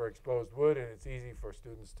good for exposed wood, and it's easy for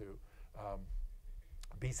students to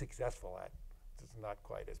be successful at. It's not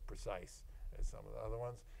quite as precise as some of the other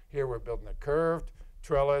ones. Here we're building a curved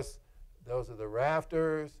trellis. Those are the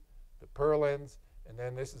rafters, the purlins, and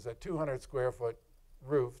then this is a 200 square foot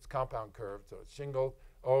roof. It's compound curved, so it's shingled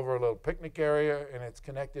over a little picnic area, and it's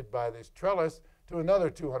connected by this trellis to another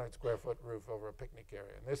 200 square foot roof over a picnic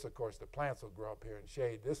area. And this, of course, the plants will grow up here and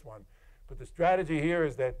shade this one. But the strategy here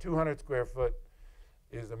is that 200 square foot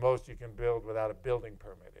is the most you can build without a building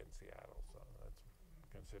permit in Seattle. So that's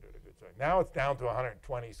considered a good size. Now it's down to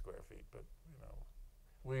 120 square feet, but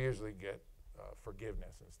we usually get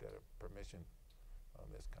forgiveness instead of permission on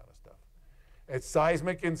this kind of stuff. It's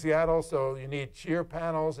seismic in Seattle, so you need shear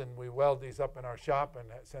panels, and we weld these up in our shop and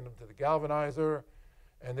send them to the galvanizer.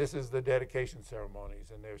 And this is the dedication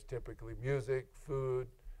ceremonies, and there's typically music, food,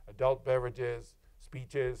 adult beverages,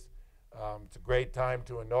 speeches. It's a great time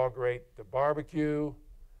to inaugurate the barbecue,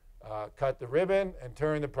 cut the ribbon, and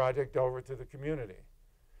turn the project over to the community.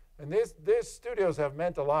 And these studios have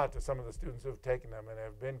meant a lot to some of the students who have taken them and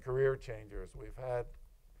have been career changers. We've had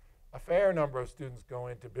a fair number of students go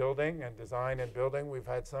into building and design and building. We've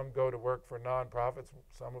had some go to work for nonprofits,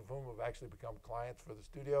 some of whom have actually become clients for the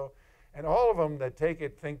studio. And all of them that take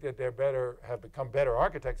it think that have become better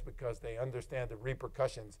architects because they understand the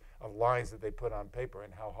repercussions of lines that they put on paper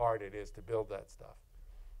and how hard it is to build that stuff.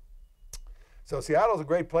 So Seattle's a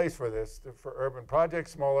great place for this, for urban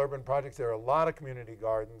projects, small urban projects. There are a lot of community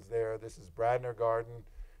gardens there. This is Bradner Garden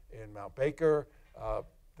in Mount Baker.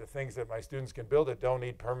 The things that my students can build that don't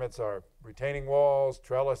need permits are retaining walls,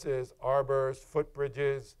 trellises, arbors,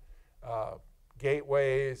 footbridges,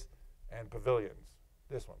 gateways, and pavilions.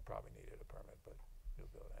 This one probably needed a permit, but you'll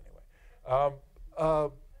build it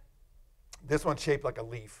anyway. This one's shaped like a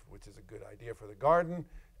leaf, which is a good idea for the garden.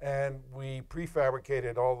 And we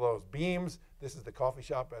prefabricated all those beams. This is the coffee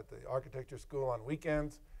shop at the architecture school on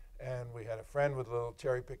weekends. And we had a friend with a little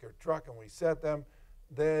cherry picker truck, and we set them.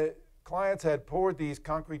 The clients had poured these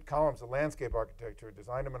concrete columns of landscape architecture,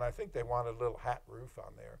 designed them, and I think they wanted a little hat roof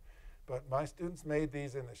on there. But my students made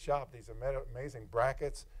these in the shop, these amazing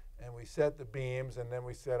brackets, and we set the beams, and then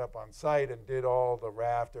we set up on site and did all the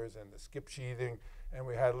rafters and the skip sheathing, and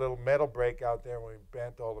we had a little metal break out there, and we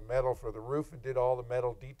bent all the metal for the roof and did all the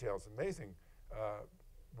metal details. Amazing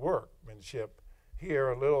workmanship.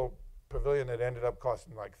 Here, a little pavilion that ended up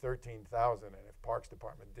costing like $13,000, and if Parks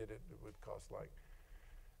Department did it, it would cost like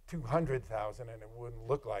 $200,000, and it wouldn't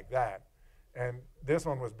look like that. And this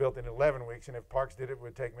one was built in 11 weeks, and if Parks did it, it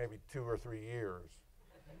would take maybe 2 or 3 years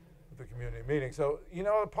at the community meeting. So,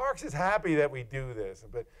 Parks is happy that we do this,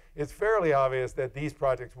 but it's fairly obvious that these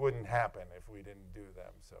projects wouldn't happen if we didn't do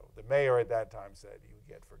them. So the mayor at that time said you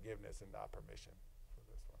get forgiveness and not permission for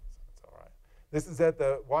this one, so it's all right. This is at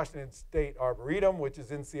the Washington State Arboretum, which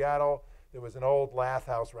is in Seattle. There was an old lath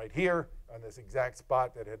house right here on this exact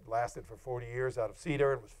spot that had lasted for 40 years out of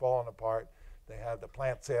cedar and was falling apart. They had the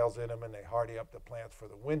plant sales in them, and they hardy up the plants for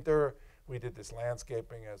the winter. We did this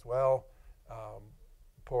landscaping as well.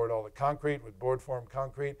 Poured all the concrete with board form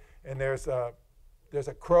concrete. And there's a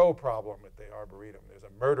crow problem at the Arboretum. There's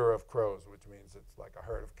a murder of crows, which means it's like a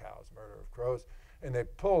herd of cows, murder of crows. And they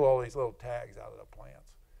pull all these little tags out of the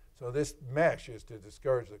plants. So this mesh is to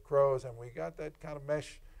discourage the crows, and we got that kind of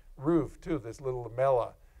mesh roof too, this little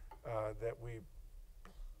lamella that we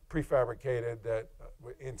prefabricated that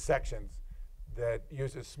in sections that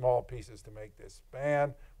uses small pieces to make this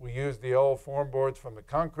span. We use the old form boards from the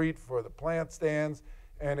concrete for the plant stands,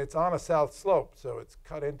 and it's on a south slope, so it's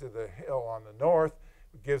cut into the hill on the north.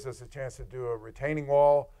 It gives us a chance to do a retaining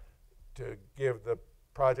wall to give the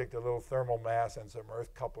project a little thermal mass and some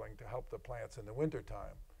earth coupling to help the plants in the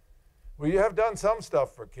wintertime. We have done some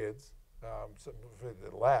stuff for kids, for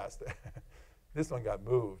the last. This one got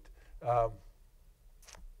moved.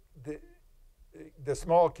 The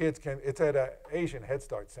small kids it's at an Asian Head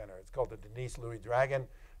Start Center. It's called the Denise Louis Dragon.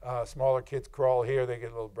 Smaller kids crawl here, they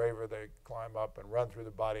get a little braver, they climb up and run through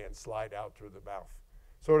the body and slide out through the mouth.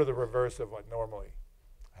 Sort of the reverse of what normally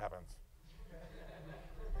happens.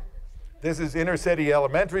 This is Inner City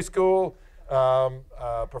Elementary School,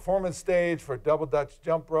 performance stage for double Dutch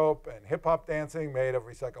jump rope and hip hop dancing made of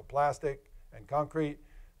recycled plastic and concrete.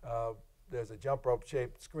 There's a jump rope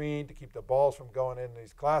shaped screen to keep the balls from going in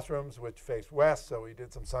these classrooms, which face west, so we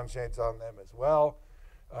did some sunshades on them as well.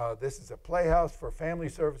 This is a playhouse for Family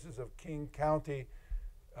Services of King County,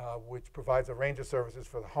 which provides a range of services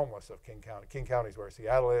for the homeless of King County. King County is where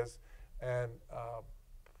Seattle is. And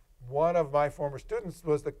one of my former students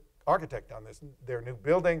was the architect on their new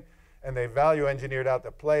building, and they value engineered out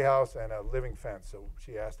the playhouse and a living fence. So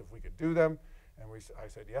she asked if we could do them, and I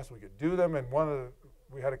said yes, we could do them. And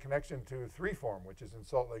we had a connection to 3Form, which is in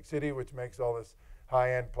Salt Lake City, which makes all this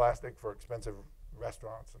high-end plastic for expensive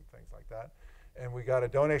restaurants and things like that. And we got a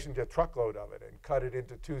donation to a truckload of it and cut it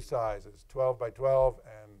into two sizes, 12 by 12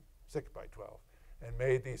 and 6 by 12, and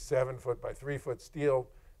made these 7-foot by 3-foot steel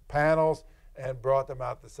panels and brought them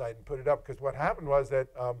out the site and put it up. Because what happened was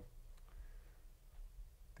that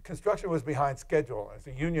the construction was behind schedule. It's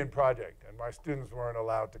a union project, and my students weren't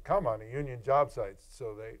allowed to come on a union job site,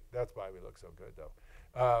 so that's why we look so good, though,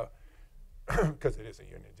 because it is a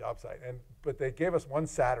union job site. But they gave us one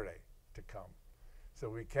Saturday to come. So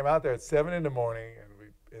we came out there at 7 in the morning, and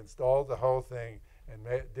we installed the whole thing and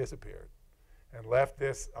disappeared and left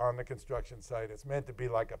this on the construction site. It's meant to be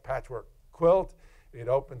like a patchwork quilt. It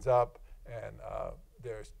opens up, and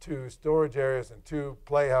there's 2 storage areas and 2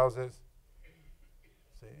 playhouses.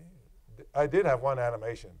 See, I did have one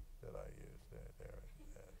animation that I used there,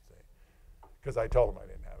 because I told them I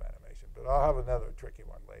didn't have animation, but I'll have another tricky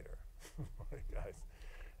one later,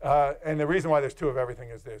 guys. And the reason why there's 2 of everything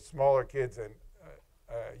is there's smaller kids and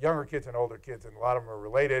younger kids and older kids, and a lot of them are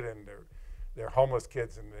related, and they're homeless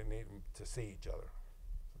kids, and they need them to see each other.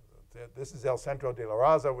 So this is El Centro de la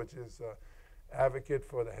Raza, which is advocate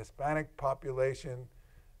for the Hispanic population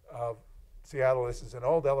of Seattle. This is an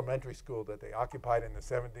old elementary school that they occupied in the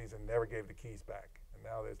 70s and never gave the keys back. And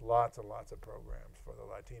now there's lots and lots of programs for the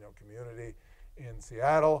Latino community in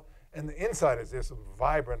Seattle. And the inside is just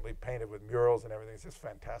vibrantly painted with murals and everything. It's just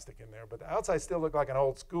fantastic in there. But the outside still looked like an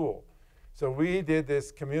old school. So we did this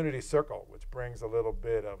community circle, which brings a little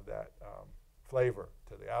bit of that flavor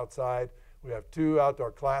to the outside. We have 2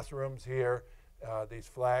 outdoor classrooms here. These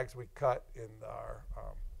flags we cut in our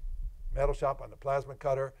metal shop on the plasma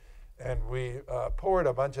cutter. And we poured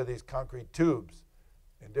a bunch of these concrete tubes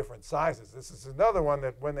in different sizes. This is another one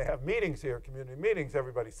that when they have meetings here, community meetings,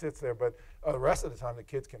 everybody sits there, but the rest of the time the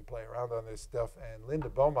kids can play around on this stuff. And Linda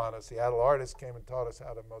Beaumont, a Seattle artist, came and taught us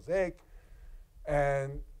how to mosaic.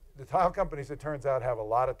 And the tile companies, it turns out, have a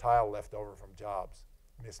lot of tile left over from jobs,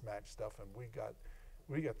 mismatched stuff, and we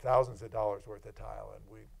got thousands of dollars worth of tile, and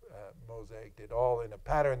we mosaiced it all in a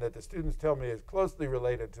pattern that the students tell me is closely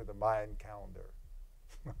related to the Mayan calendar.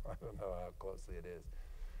 I don't know how closely it is.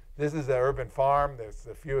 This is the urban farm. There's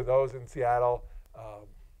a few of those in Seattle.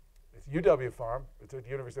 It's UW Farm. It's at the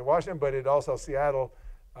University of Washington, but it also Seattle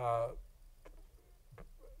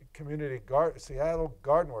Seattle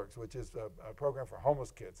Garden Works, which is a program for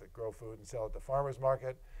homeless kids that grow food and sell at the farmer's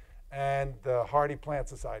market, and the Hardy Plant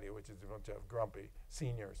Society, which is a bunch of grumpy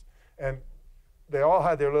seniors. And they all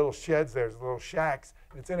had their little sheds, there's little shacks.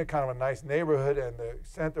 It's in a kind of a nice neighborhood, and the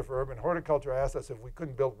Center for Urban Horticulture asked us if we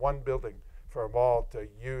couldn't build one building for them all to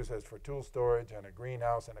use as for tool storage and a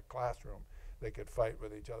greenhouse and a classroom. They could fight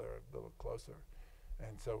with each other a little closer.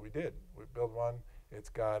 And so we did. We built one. It's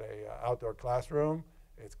got a outdoor classroom.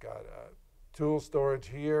 It's got tool storage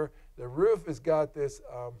here. The roof has got this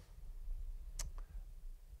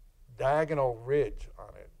diagonal ridge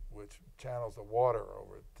on it, which channels the water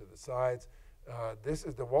over to the sides.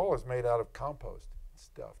 The wall is made out of compost,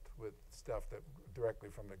 stuffed with stuff that directly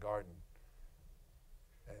from the garden.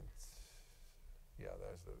 And yeah,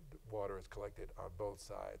 the water is collected on both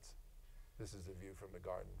sides. This is the view from the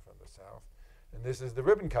garden from the south. And this is the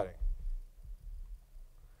ribbon cutting.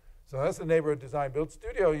 So that's the Neighborhood Design Build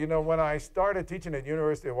Studio. You know, when I started teaching at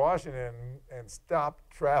University of Washington and stopped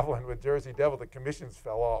traveling with Jersey Devil, the commissions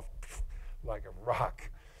fell off like a rock.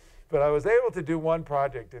 But I was able to do one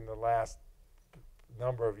project in the last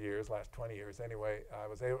number of years, last 20 years anyway. I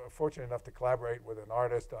was fortunate enough to collaborate with an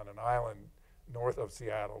artist on an island north of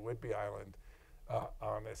Seattle, Whidbey Island,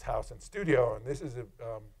 on this house and studio. And this is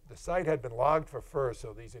the site had been logged for fir,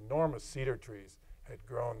 so these enormous cedar trees had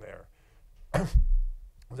grown there. It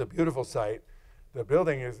was a beautiful site. The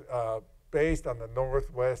building is based on the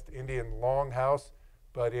Northwest Indian longhouse,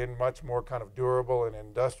 but in much more kind of durable and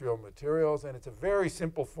industrial materials. And it's a very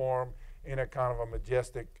simple form in a kind of a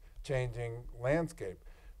majestic, changing landscape.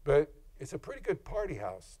 But it's a pretty good party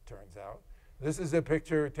house, turns out. This is a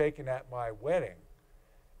picture taken at my wedding,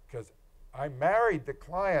 because I married the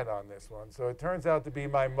client on this one, so it turns out to be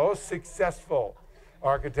my most successful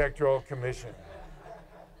architectural commission.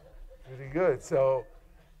 Pretty good. So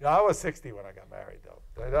I was 60 when I got married,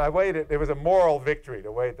 though. I waited. It was a moral victory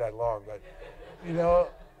to wait that long. But, you know,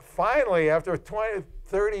 finally, after 20,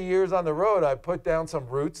 30 years on the road, I put down some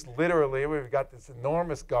roots. Literally, we've got this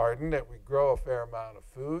enormous garden that we grow a fair amount of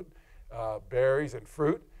food, berries and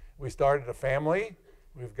fruit. We started a family.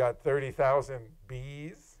 We've got 30,000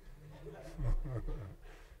 bees.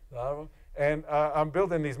 And I'm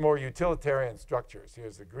building these more utilitarian structures.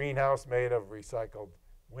 Here's a greenhouse made of recycled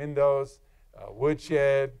windows, a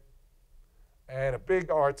woodshed, and a big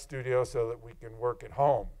art studio so that we can work at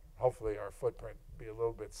home. Hopefully our footprint be a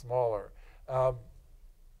little bit smaller.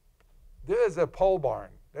 There's a pole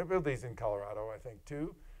barn. They build these in Colorado, I think,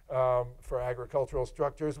 too, for agricultural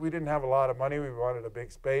structures. We didn't have a lot of money. We wanted a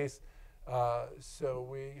big space. So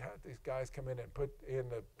we had these guys come in and put in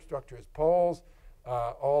the structure as poles.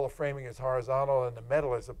 All the framing is horizontal, and the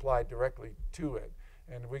metal is applied directly to it.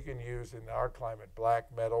 And we can use, in our climate,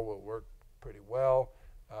 black metal will work pretty well.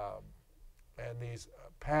 And these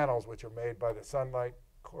panels, which are made by the Sunlight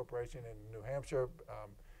Corporation in New Hampshire,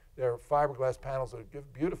 they're fiberglass panels that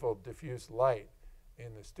give beautiful diffuse light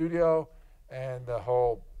in the studio. And the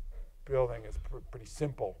whole building is pretty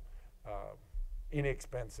simple,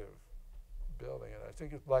 inexpensive building. And I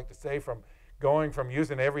think I'd like to say, from going from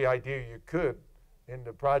using every idea you could in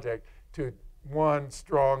the project to one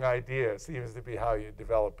strong idea seems to be how you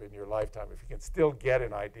develop in your lifetime. If you can still get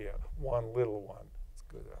an idea, one little one, it's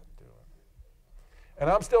good at doing. And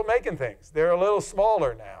I'm still making things. They're a little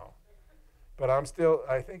smaller now, but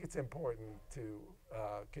I think it's important to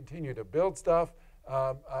continue to build stuff.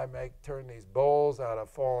 I turn these bowls out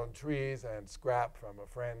of fallen trees and scrap from a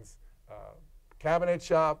friend's cabinet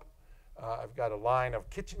shop. I've got a line of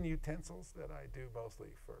kitchen utensils that I do mostly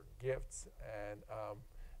for gifts, and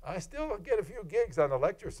I still get a few gigs on the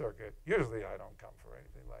lecture circuit. Usually I don't come for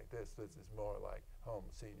anything like this. This is more like home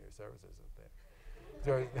senior services and things.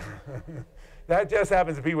 So that just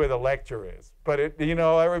happens to be where the lecture is. But you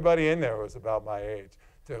know, everybody in there was about my age.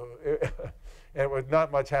 So it was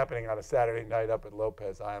not much happening on a Saturday night up at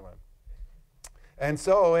Lopez Island. And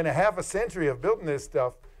so in a half a century of building this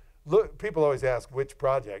stuff, look, people always ask which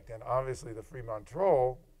project, and obviously the Fremont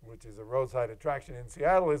Troll, which is a roadside attraction in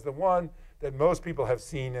Seattle, is the one that most people have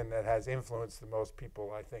seen and that has influenced the most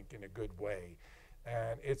people, I think, in a good way.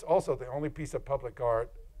 And it's also the only piece of public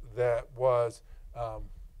art that was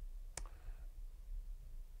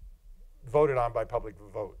voted on by public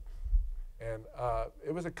vote. And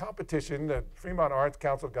it was a competition. The Fremont Arts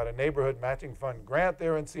Council got a neighborhood matching fund grant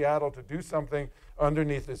there in Seattle to do something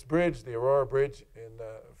underneath this bridge, the Aurora Bridge in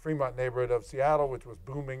the Fremont neighborhood of Seattle, which was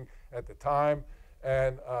booming at the time.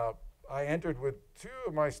 And I entered with two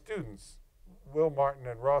of my students, Will Martin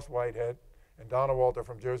and Ross Whitehead, and Donna Walter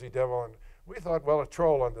from Jersey Devil. And we thought, well, a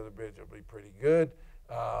troll under the bridge will be pretty good.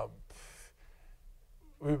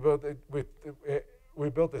 We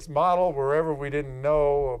built this model. Wherever we didn't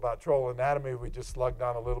know about troll anatomy, we just slugged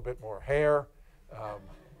on a little bit more hair.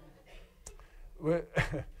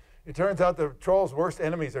 It turns out the troll's worst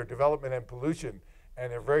enemies are development and pollution, and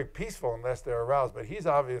they're very peaceful unless they're aroused. But he's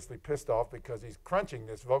obviously pissed off because he's crunching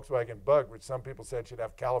this Volkswagen Bug, which some people said should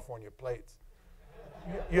have California plates.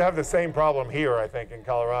 You have the same problem here, I think, in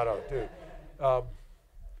Colorado, too.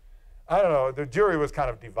 I don't know. The jury was kind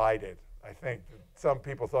of divided, I think. Some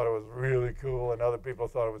people thought it was really cool, and other people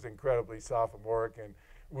thought it was incredibly sophomoric. And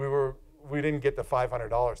we didn't get the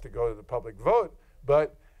 $500 to go to the public vote,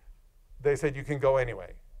 but they said you can go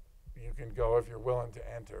anyway. You can go if you're willing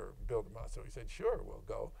to enter, build them up. So we said, sure, we'll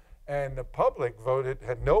go. And the public voted,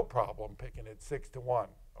 had no problem picking it 6-1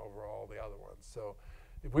 over all the other ones. So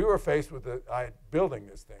if we were faced with building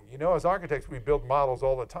this thing. You know, as architects, we build models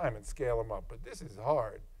all the time and scale them up, but this is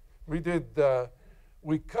hard.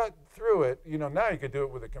 We cut through it. You know, now you could do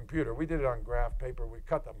it with a computer. We did it on graph paper. We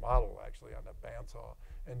cut the model, actually, on the bandsaw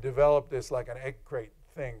and developed this like an egg crate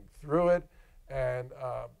thing through it. And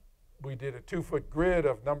We did a 2-foot grid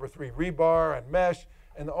of number 3 rebar and mesh.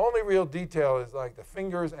 And the only real detail is like the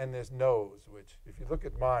fingers and this nose, which if you look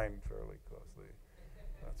at mine fairly closely,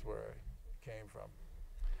 that's where it came from.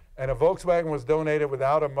 And a Volkswagen was donated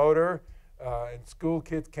without a motor. And school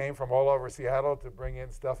kids came from all over Seattle to bring in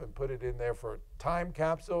stuff and put it in there for a time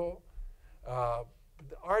capsule.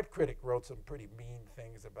 The art critic wrote some pretty mean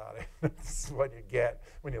things about it. This is what you get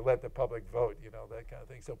when you let the public vote, you know, that kind of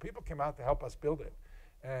thing. So people came out to help us build it.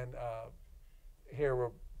 And here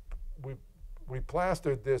we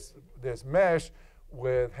plastered this mesh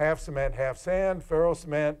with half cement, half sand, ferro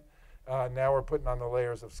cement. Now we're putting on the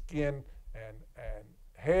layers of skin and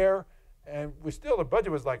hair. And the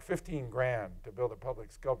budget was like 15 grand to build a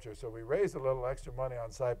public sculpture. So we raised a little extra money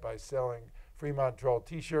on site by selling Fremont Troll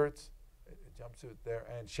t-shirts, a jumpsuit there,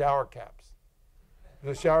 and shower caps.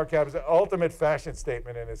 The shower cap is the ultimate fashion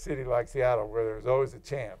statement in a city like Seattle where there's always a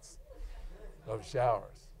chance of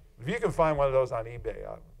showers. If you can find one of those on eBay,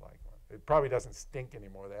 I would like one. It probably doesn't stink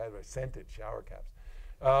anymore. They have scented shower caps.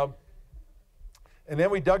 And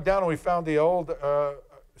then we dug down and we found the old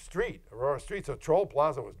street, Aurora Street. So Troll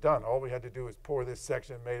Plaza was done. All we had to do was pour this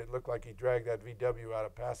section, made it look like he dragged that VW out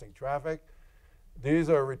of passing traffic. These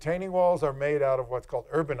retaining walls are made out of what's called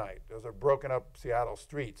urbanite. Those are broken up Seattle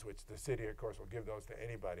streets, which the city, of course, will give those to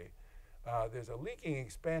anybody. There's a leaking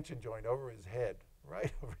expansion joint over his head,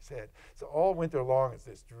 right over his head. So all winter long, it's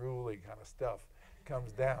this drooly kind of stuff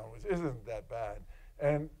comes down, which isn't that bad.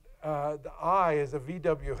 And the eye is a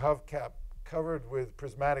VW hubcap covered with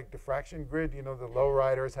prismatic diffraction grid. You know, the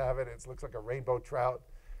lowriders have it. It looks like a rainbow trout.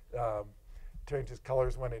 Changes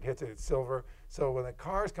colors when it hits it. It's silver. So when the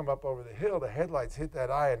cars come up over the hill, the headlights hit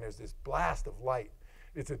that eye, and there's this blast of light.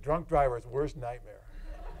 It's a drunk driver's worst nightmare.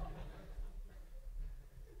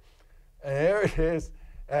 And there it is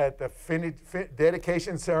at the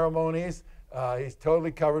dedication ceremonies. He's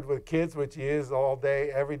totally covered with kids, which he is all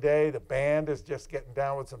day, every day. The band is just getting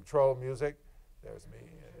down with some troll music. There's me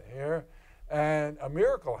here. And a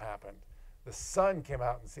miracle happened. The sun came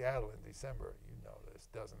out in Seattle in December. You know this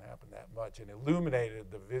doesn't happen that much, and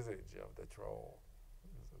illuminated the visage of the troll.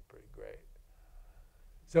 This is pretty great.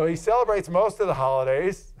 So he celebrates most of the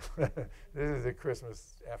holidays. This is a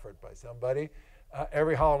Christmas effort by somebody.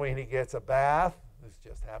 Every Halloween he gets a bath. This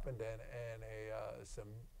just happened, and some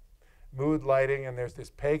mood lighting, and there's this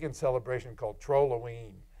pagan celebration called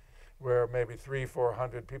Trolloween, where maybe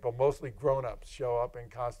 300-400 people, mostly grown-ups, show up in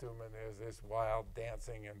costume, and there's this wild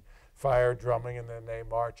dancing and fire drumming, and then they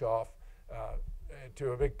march off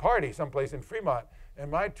to a big party someplace in Fremont. And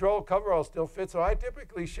my troll coverall still fits, so I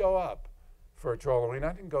typically show up for Trolloween.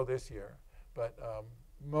 I didn't go this year, but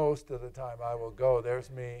most of the time I will go. There's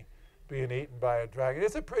me being eaten by a dragon.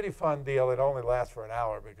 It's a pretty fun deal. It only lasts for an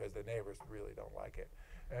hour because the neighbors really don't like it.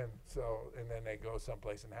 And then they go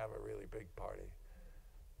someplace and have a really big party.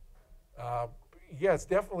 Yeah, it's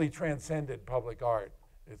definitely transcended public art.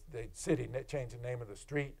 The city changed the name of the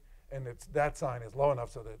street, and that sign is low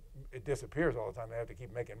enough so that it disappears all the time. They have to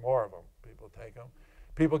keep making more of them. People take them.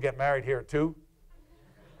 People get married here too.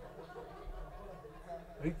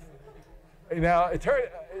 Now,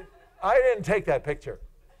 I didn't take that picture.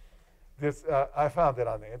 I found it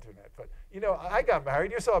on the internet. But you know, I got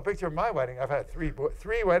married. You saw a picture of my wedding. I've had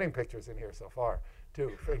three wedding pictures in here so far,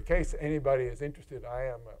 too. In case anybody is interested, I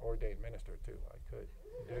am an ordained minister too. I could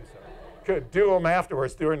do so. Could do them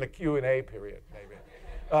afterwards during the Q&A period, maybe.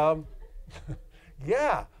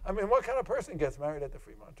 Yeah, I mean, what kind of person gets married at the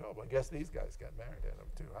Fremont Troll? I guess these guys got married at them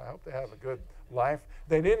too. I hope they have a good life.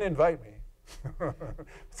 They didn't invite me.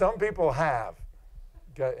 Some people have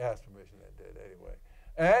asked permission and did anyway.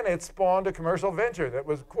 And it spawned a commercial venture that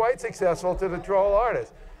was quite successful to the troll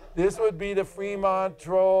artists. This would be the Fremont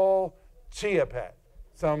Troll Chia Pet.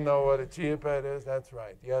 Some know what a Chia Pet is. That's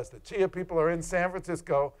right. Yes, the Chia people are in San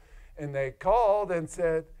Francisco, and they called and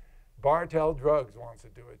said, Bartell Drugs wants to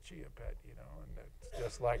do a Chia Pet, you know, and it's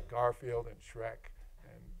just like Garfield and Shrek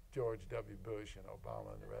and George W. Bush and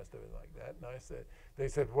Obama and the rest of it like that. And they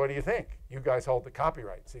said, what do you think? You guys hold the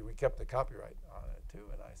copyright. See, we kept the copyright on it too.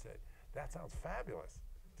 And I said, that sounds fabulous.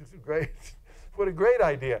 This is great. What a great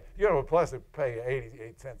idea. You know, plus they pay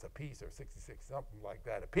 88 cents a piece or 66, something like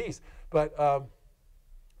that a piece. But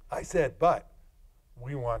I said, but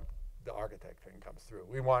we want the architect thing comes through.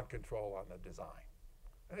 We want control on the design.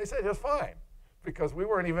 And they said, that's fine, because we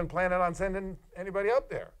weren't even planning on sending anybody up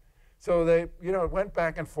there. So they, you know, it went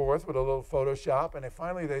back and forth with a little Photoshop, and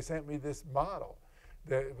finally they sent me this model,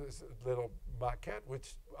 this little maquette,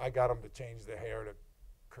 which I got them to change the hair to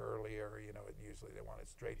curlier, you know, usually they want it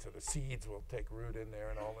straight so the seeds will take root in there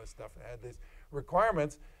and all this stuff. It had these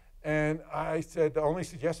requirements. And I said the only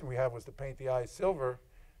suggestion we have was to paint the eyes silver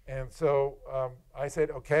And so I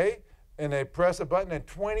said, okay. And they press a button, and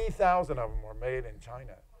 20,000 of them were made in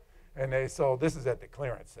China. And they sold, this is at the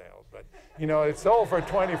clearance sales, but you know, it sold for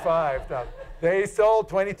 25,000. They sold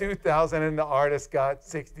 22,000, and the artists got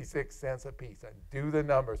 66 cents a piece. And do the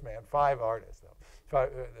numbers, man. 5 artists, though. The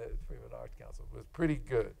Freeman Arts Council was pretty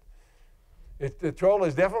good. The Troll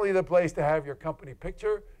is definitely the place to have your company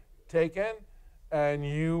picture taken, and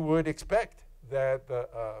you would expect that the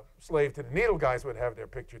Slave to the Needle guys would have their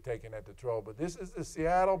picture taken at the Troll. But this is the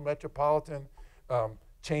Seattle Metropolitan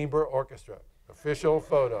Chamber Orchestra. Official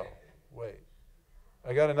photo. Wait.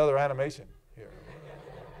 I got another animation here.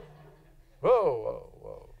 Whoa,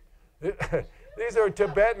 whoa, whoa. These are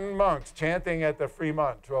Tibetan monks chanting at the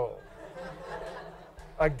Fremont Troll.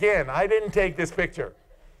 Again, I didn't take this picture.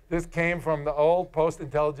 This came from the old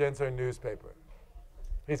Post-Intelligencer newspaper.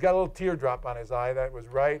 He's got a little teardrop on his eye. That was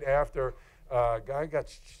right after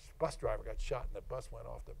bus driver got shot, and the bus went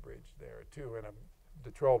off the bridge there too. And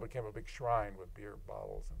the Troll became a big shrine with beer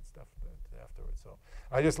bottles and stuff afterwards. So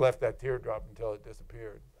I just left that teardrop until it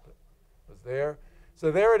disappeared. But it was there.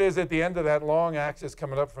 So there it is at the end of that long axis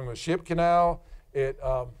coming up from the ship canal. It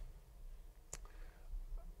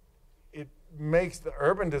makes the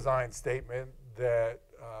urban design statement that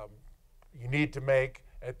you need to make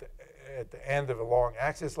at the end of a long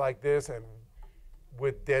axis like this, and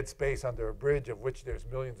with dead space under a bridge, of which there's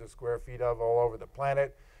millions of square feet of all over the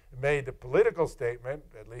planet. It made the political statement,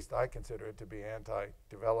 at least I consider it to be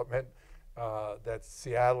anti-development, that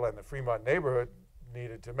Seattle and the Fremont neighborhood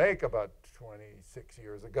needed to make about 26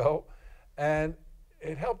 years ago. And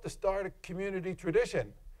it helped to start a community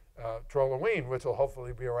tradition, Trolloween, which will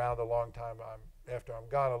hopefully be around a long time after I'm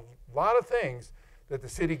gone. A lot of things that the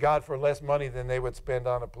city got for less money than they would spend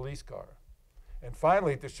on a police car. And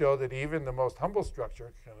finally, to show that even the most humble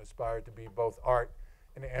structure can aspire to be both art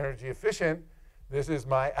and energy efficient, this is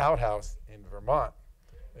my outhouse in Vermont.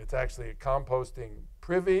 It's actually a composting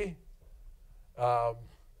privy.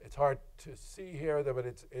 It's hard to see here, but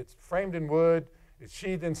it's framed in wood, it's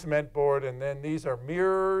sheathed in cement board, and then these are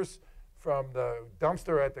mirrors from the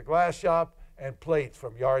dumpster at the glass shop and plates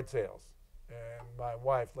from yard sales. And my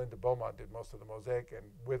wife, Linda Beaumont, did most of the mosaic, and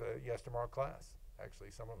with a Yes Tomorrow class, actually,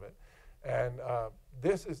 some of it. And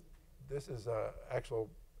this is actual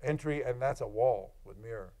entry, and that's a wall with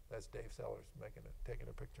mirror. That's Dave Sellers taking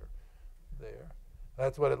a picture there.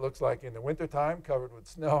 That's what it looks like in the wintertime, covered with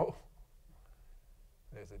snow.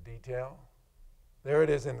 There's a detail. There it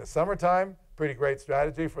is in the summertime. Pretty great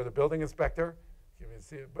strategy for the building inspector. You can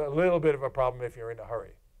see it, but a little bit of a problem if you're in a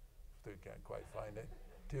hurry. You can't quite find it.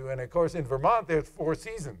 And of course, in Vermont, there's 4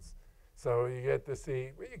 seasons. So you get to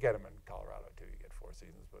see, well, you get them in Colorado too, you get 4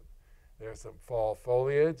 seasons, but there's some fall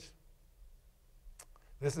foliage.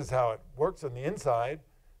 This is how it works on the inside.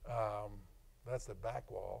 That's the back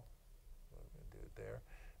wall. I'm going to do it there.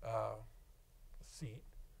 Seat.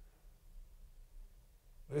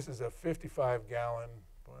 This is a 55-gallon,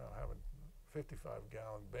 boy, I have a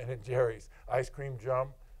 55-gallon Ben & Jerry's ice cream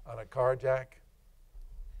drum on a car jack.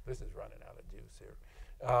 This is running out of juice here.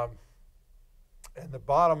 And the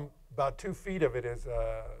bottom, about 2 feet of it is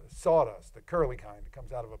sawdust, the curly kind. It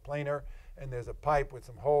comes out of a planer, and there's a pipe with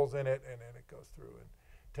some holes in it, and then it goes through and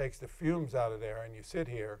takes the fumes out of there. And you sit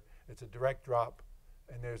here, it's a direct drop,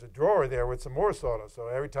 and there's a drawer there with some more sawdust. So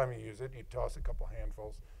every time you use it, you toss a couple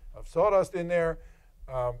handfuls of sawdust in there.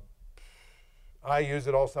 I use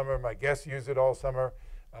it all summer. My guests use it all summer.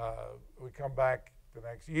 We come back the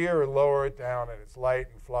next year and lower it down, and it's light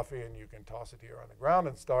and fluffy, and you can toss it here on the ground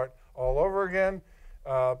and start all over again.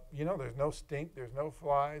 You know, there's no stink, there's no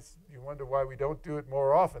flies. You wonder why we don't do it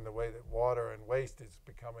more often, the way that water and waste is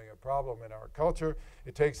becoming a problem in our culture.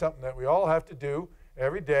 It takes something that we all have to do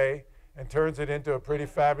every day and turns it into a pretty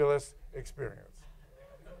fabulous experience.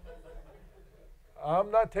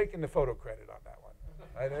 I'm not taking the photo credit on that one.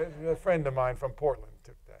 A friend of mine from Portland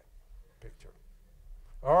took that picture.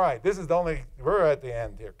 All right, this is the only, we're at the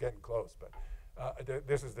end here, getting close, but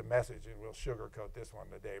this is the message, and we'll sugarcoat this one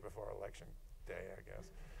the day before election day, I guess.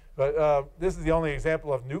 But this is the only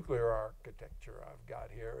example of nuclear architecture I've got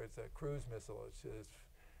here. It's a cruise missile. It says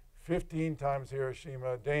 15 times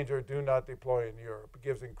Hiroshima, danger, do not deploy in Europe. It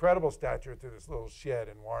gives incredible stature to this little shed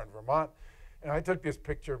in Warren, Vermont. And I took this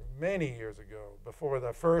picture many years ago, before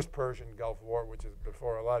the first Persian Gulf War, which is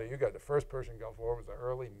before a lot of you got. The first Persian Gulf War was the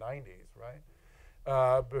early 90s, right?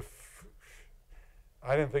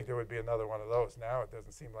 I didn't think there would be another one of those. Now it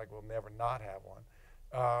doesn't seem like we'll never not have one.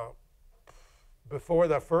 Before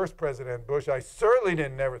the first President Bush, I certainly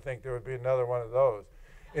didn't ever think there would be another one of those.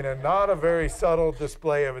 In a not a very subtle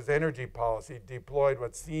display of his energy policy, deployed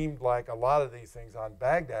what seemed like a lot of these things on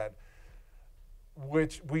Baghdad.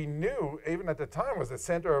 which we knew, even at the time, was the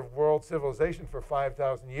center of world civilization for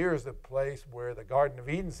 5,000 years, the place where the Garden of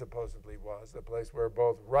Eden supposedly was, the place where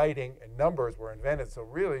both writing and numbers were invented, so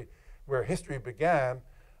really where history began,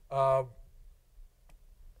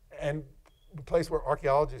 and the place where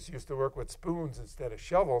archaeologists used to work with spoons instead of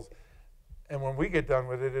shovels. And when we get done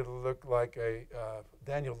with it, it'll look like a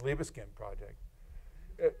Daniel Libeskind project.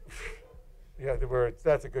 Yeah,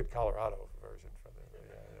 that's a good Colorado version for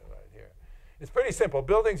right here. It's pretty simple.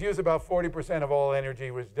 Buildings use about 40% of all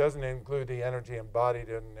energy, which doesn't include the energy embodied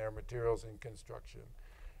in their materials in construction.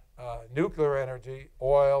 Nuclear energy,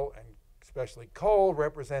 oil, and especially coal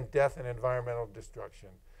represent death and environmental destruction.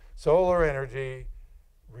 Solar energy,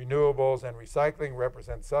 renewables, and recycling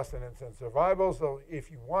represent sustenance and survival. So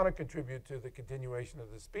if you want to contribute to the continuation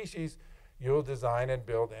of the species, you'll design and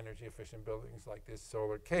build energy-efficient buildings like this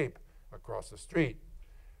solar cape across the street.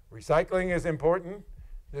 Recycling is important.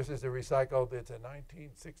 This is a recycled, it's a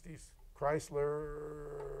 1960s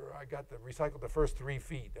Chrysler. I got recycled the first 3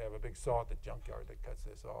 feet. They have a big saw at the junkyard that cuts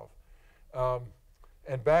this off.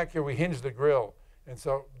 And back here, we hinged the grill. And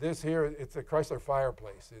so this here, it's a Chrysler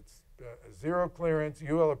fireplace. It's zero clearance,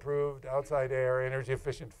 UL approved, outside air, energy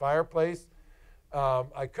efficient fireplace.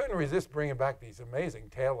 I couldn't resist bringing back these amazing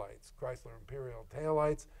taillights, Chrysler Imperial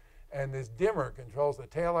taillights. And this dimmer controls the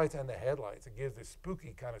taillights and the headlights. It gives this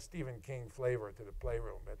spooky kind of Stephen King flavor to the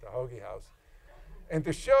playroom at the Hoagie House. And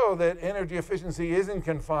to show that energy efficiency isn't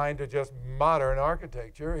confined to just modern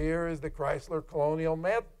architecture, here is the Chrysler Colonial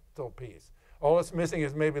mantelpiece. All it's missing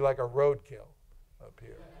is maybe like a roadkill up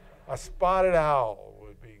here. A spotted owl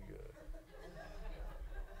would be good.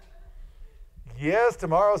 Yes,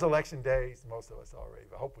 tomorrow's election day. Most of us already,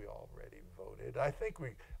 I hope we already voted. I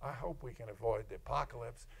hope we can avoid the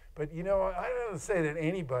apocalypse. But you know, I don't say that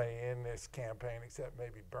anybody in this campaign, except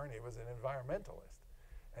maybe Bernie, was an environmentalist.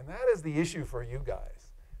 And that is the issue for you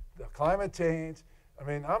guys. The climate change, I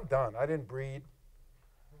mean, I'm done. I didn't breed.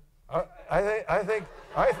 I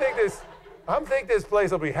think this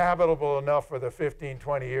place will be habitable enough for the 15,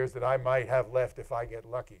 20 years that I might have left if I get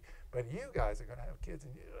lucky. But you guys are going to have kids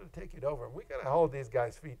and you're going to take it over. And we got to hold these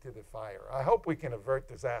guys' feet to the fire. I hope we can avert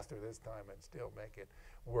disaster this time and still make it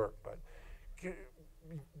work. But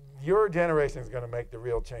your generation is going to make the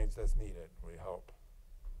real change that's needed, we hope.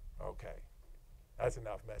 Okay. That's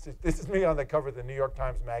enough message. This is me on the cover of the New York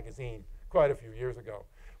Times Magazine quite a few years ago.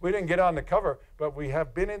 We didn't get on the cover, but we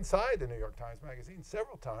have been inside the New York Times Magazine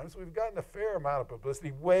several times. We've gotten a fair amount of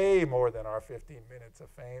publicity, way more than our 15 minutes of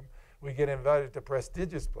fame. We get invited to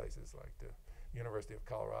prestigious places like the University of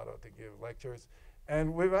Colorado to give lectures.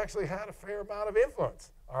 And we've actually had a fair amount of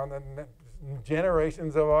influence on the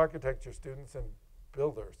generations of architecture students and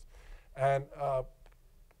builders. And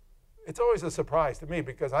it's always a surprise to me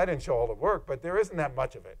because I didn't show all the work, but there isn't that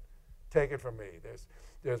much of it. Take it from me.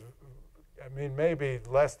 There's I mean, maybe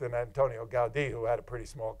less than Antonio Gaudí, who had a pretty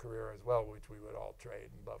small career as well, which we would all trade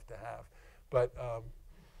and love to have. But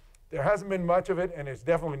there hasn't been much of it, and it's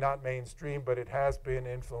definitely not mainstream, but it has been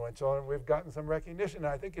influential, and we've gotten some recognition. And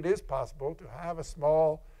I think it is possible to have a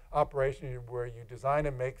small operation where you design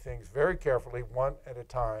and make things very carefully, one at a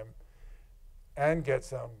time, and get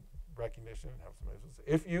some recognition and have some influence.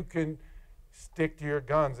 If you can stick to your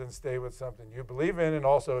guns and stay with something you believe in, and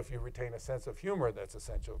also if you retain a sense of humor that's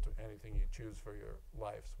essential to anything you choose for your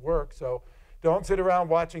life's work. So don't sit around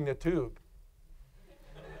watching the tube.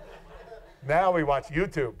 Now we watch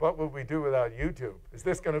YouTube. What would we do without YouTube? Is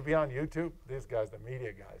this going to be on YouTube? These guys, the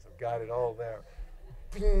media guys, have got it all there.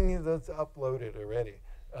 Bing, that's uploaded already.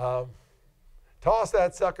 Toss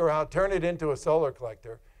that sucker out, turn it into a solar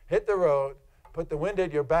collector, hit the road, put the wind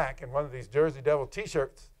at your back in one of these Jersey Devil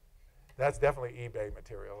t-shirts. That's definitely eBay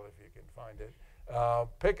material if you can find it.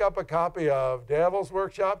 Pick up a copy of Devil's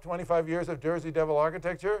Workshop, 25 Years of Jersey Devil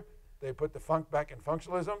Architecture. They put the funk back in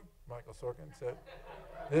functionalism, Michael Sorkin said.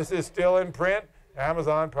 This is still in print.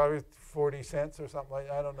 Amazon, probably 40 cents or something like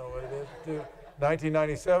that. I don't know what it is.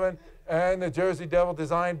 1997. And the Jersey Devil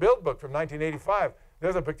Design Build Book from 1985.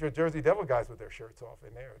 There's a picture of Jersey Devil guys with their shirts off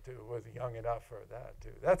in there, too. Was young enough for that,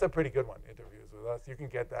 too. That's a pretty good one, interviews with us. You can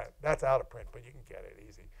get that. That's out of print, but you can get it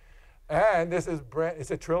easy. And this is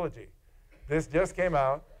it's a trilogy. This just came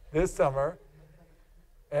out this summer.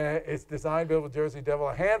 It's Design, Build with Jersey Devil,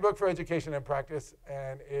 a handbook for education and practice,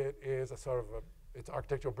 and it is a sort of it's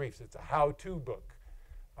architectural briefs. It's a how-to book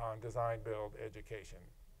on design, build, education,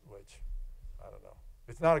 which, I don't know.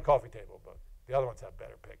 It's not a coffee table book. The other ones have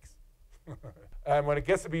better picks. And when it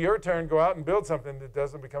gets to be your turn, go out and build something that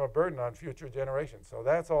doesn't become a burden on future generations. So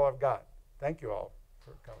that's all I've got. Thank you all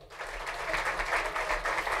for coming.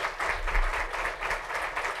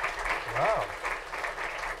 Wow.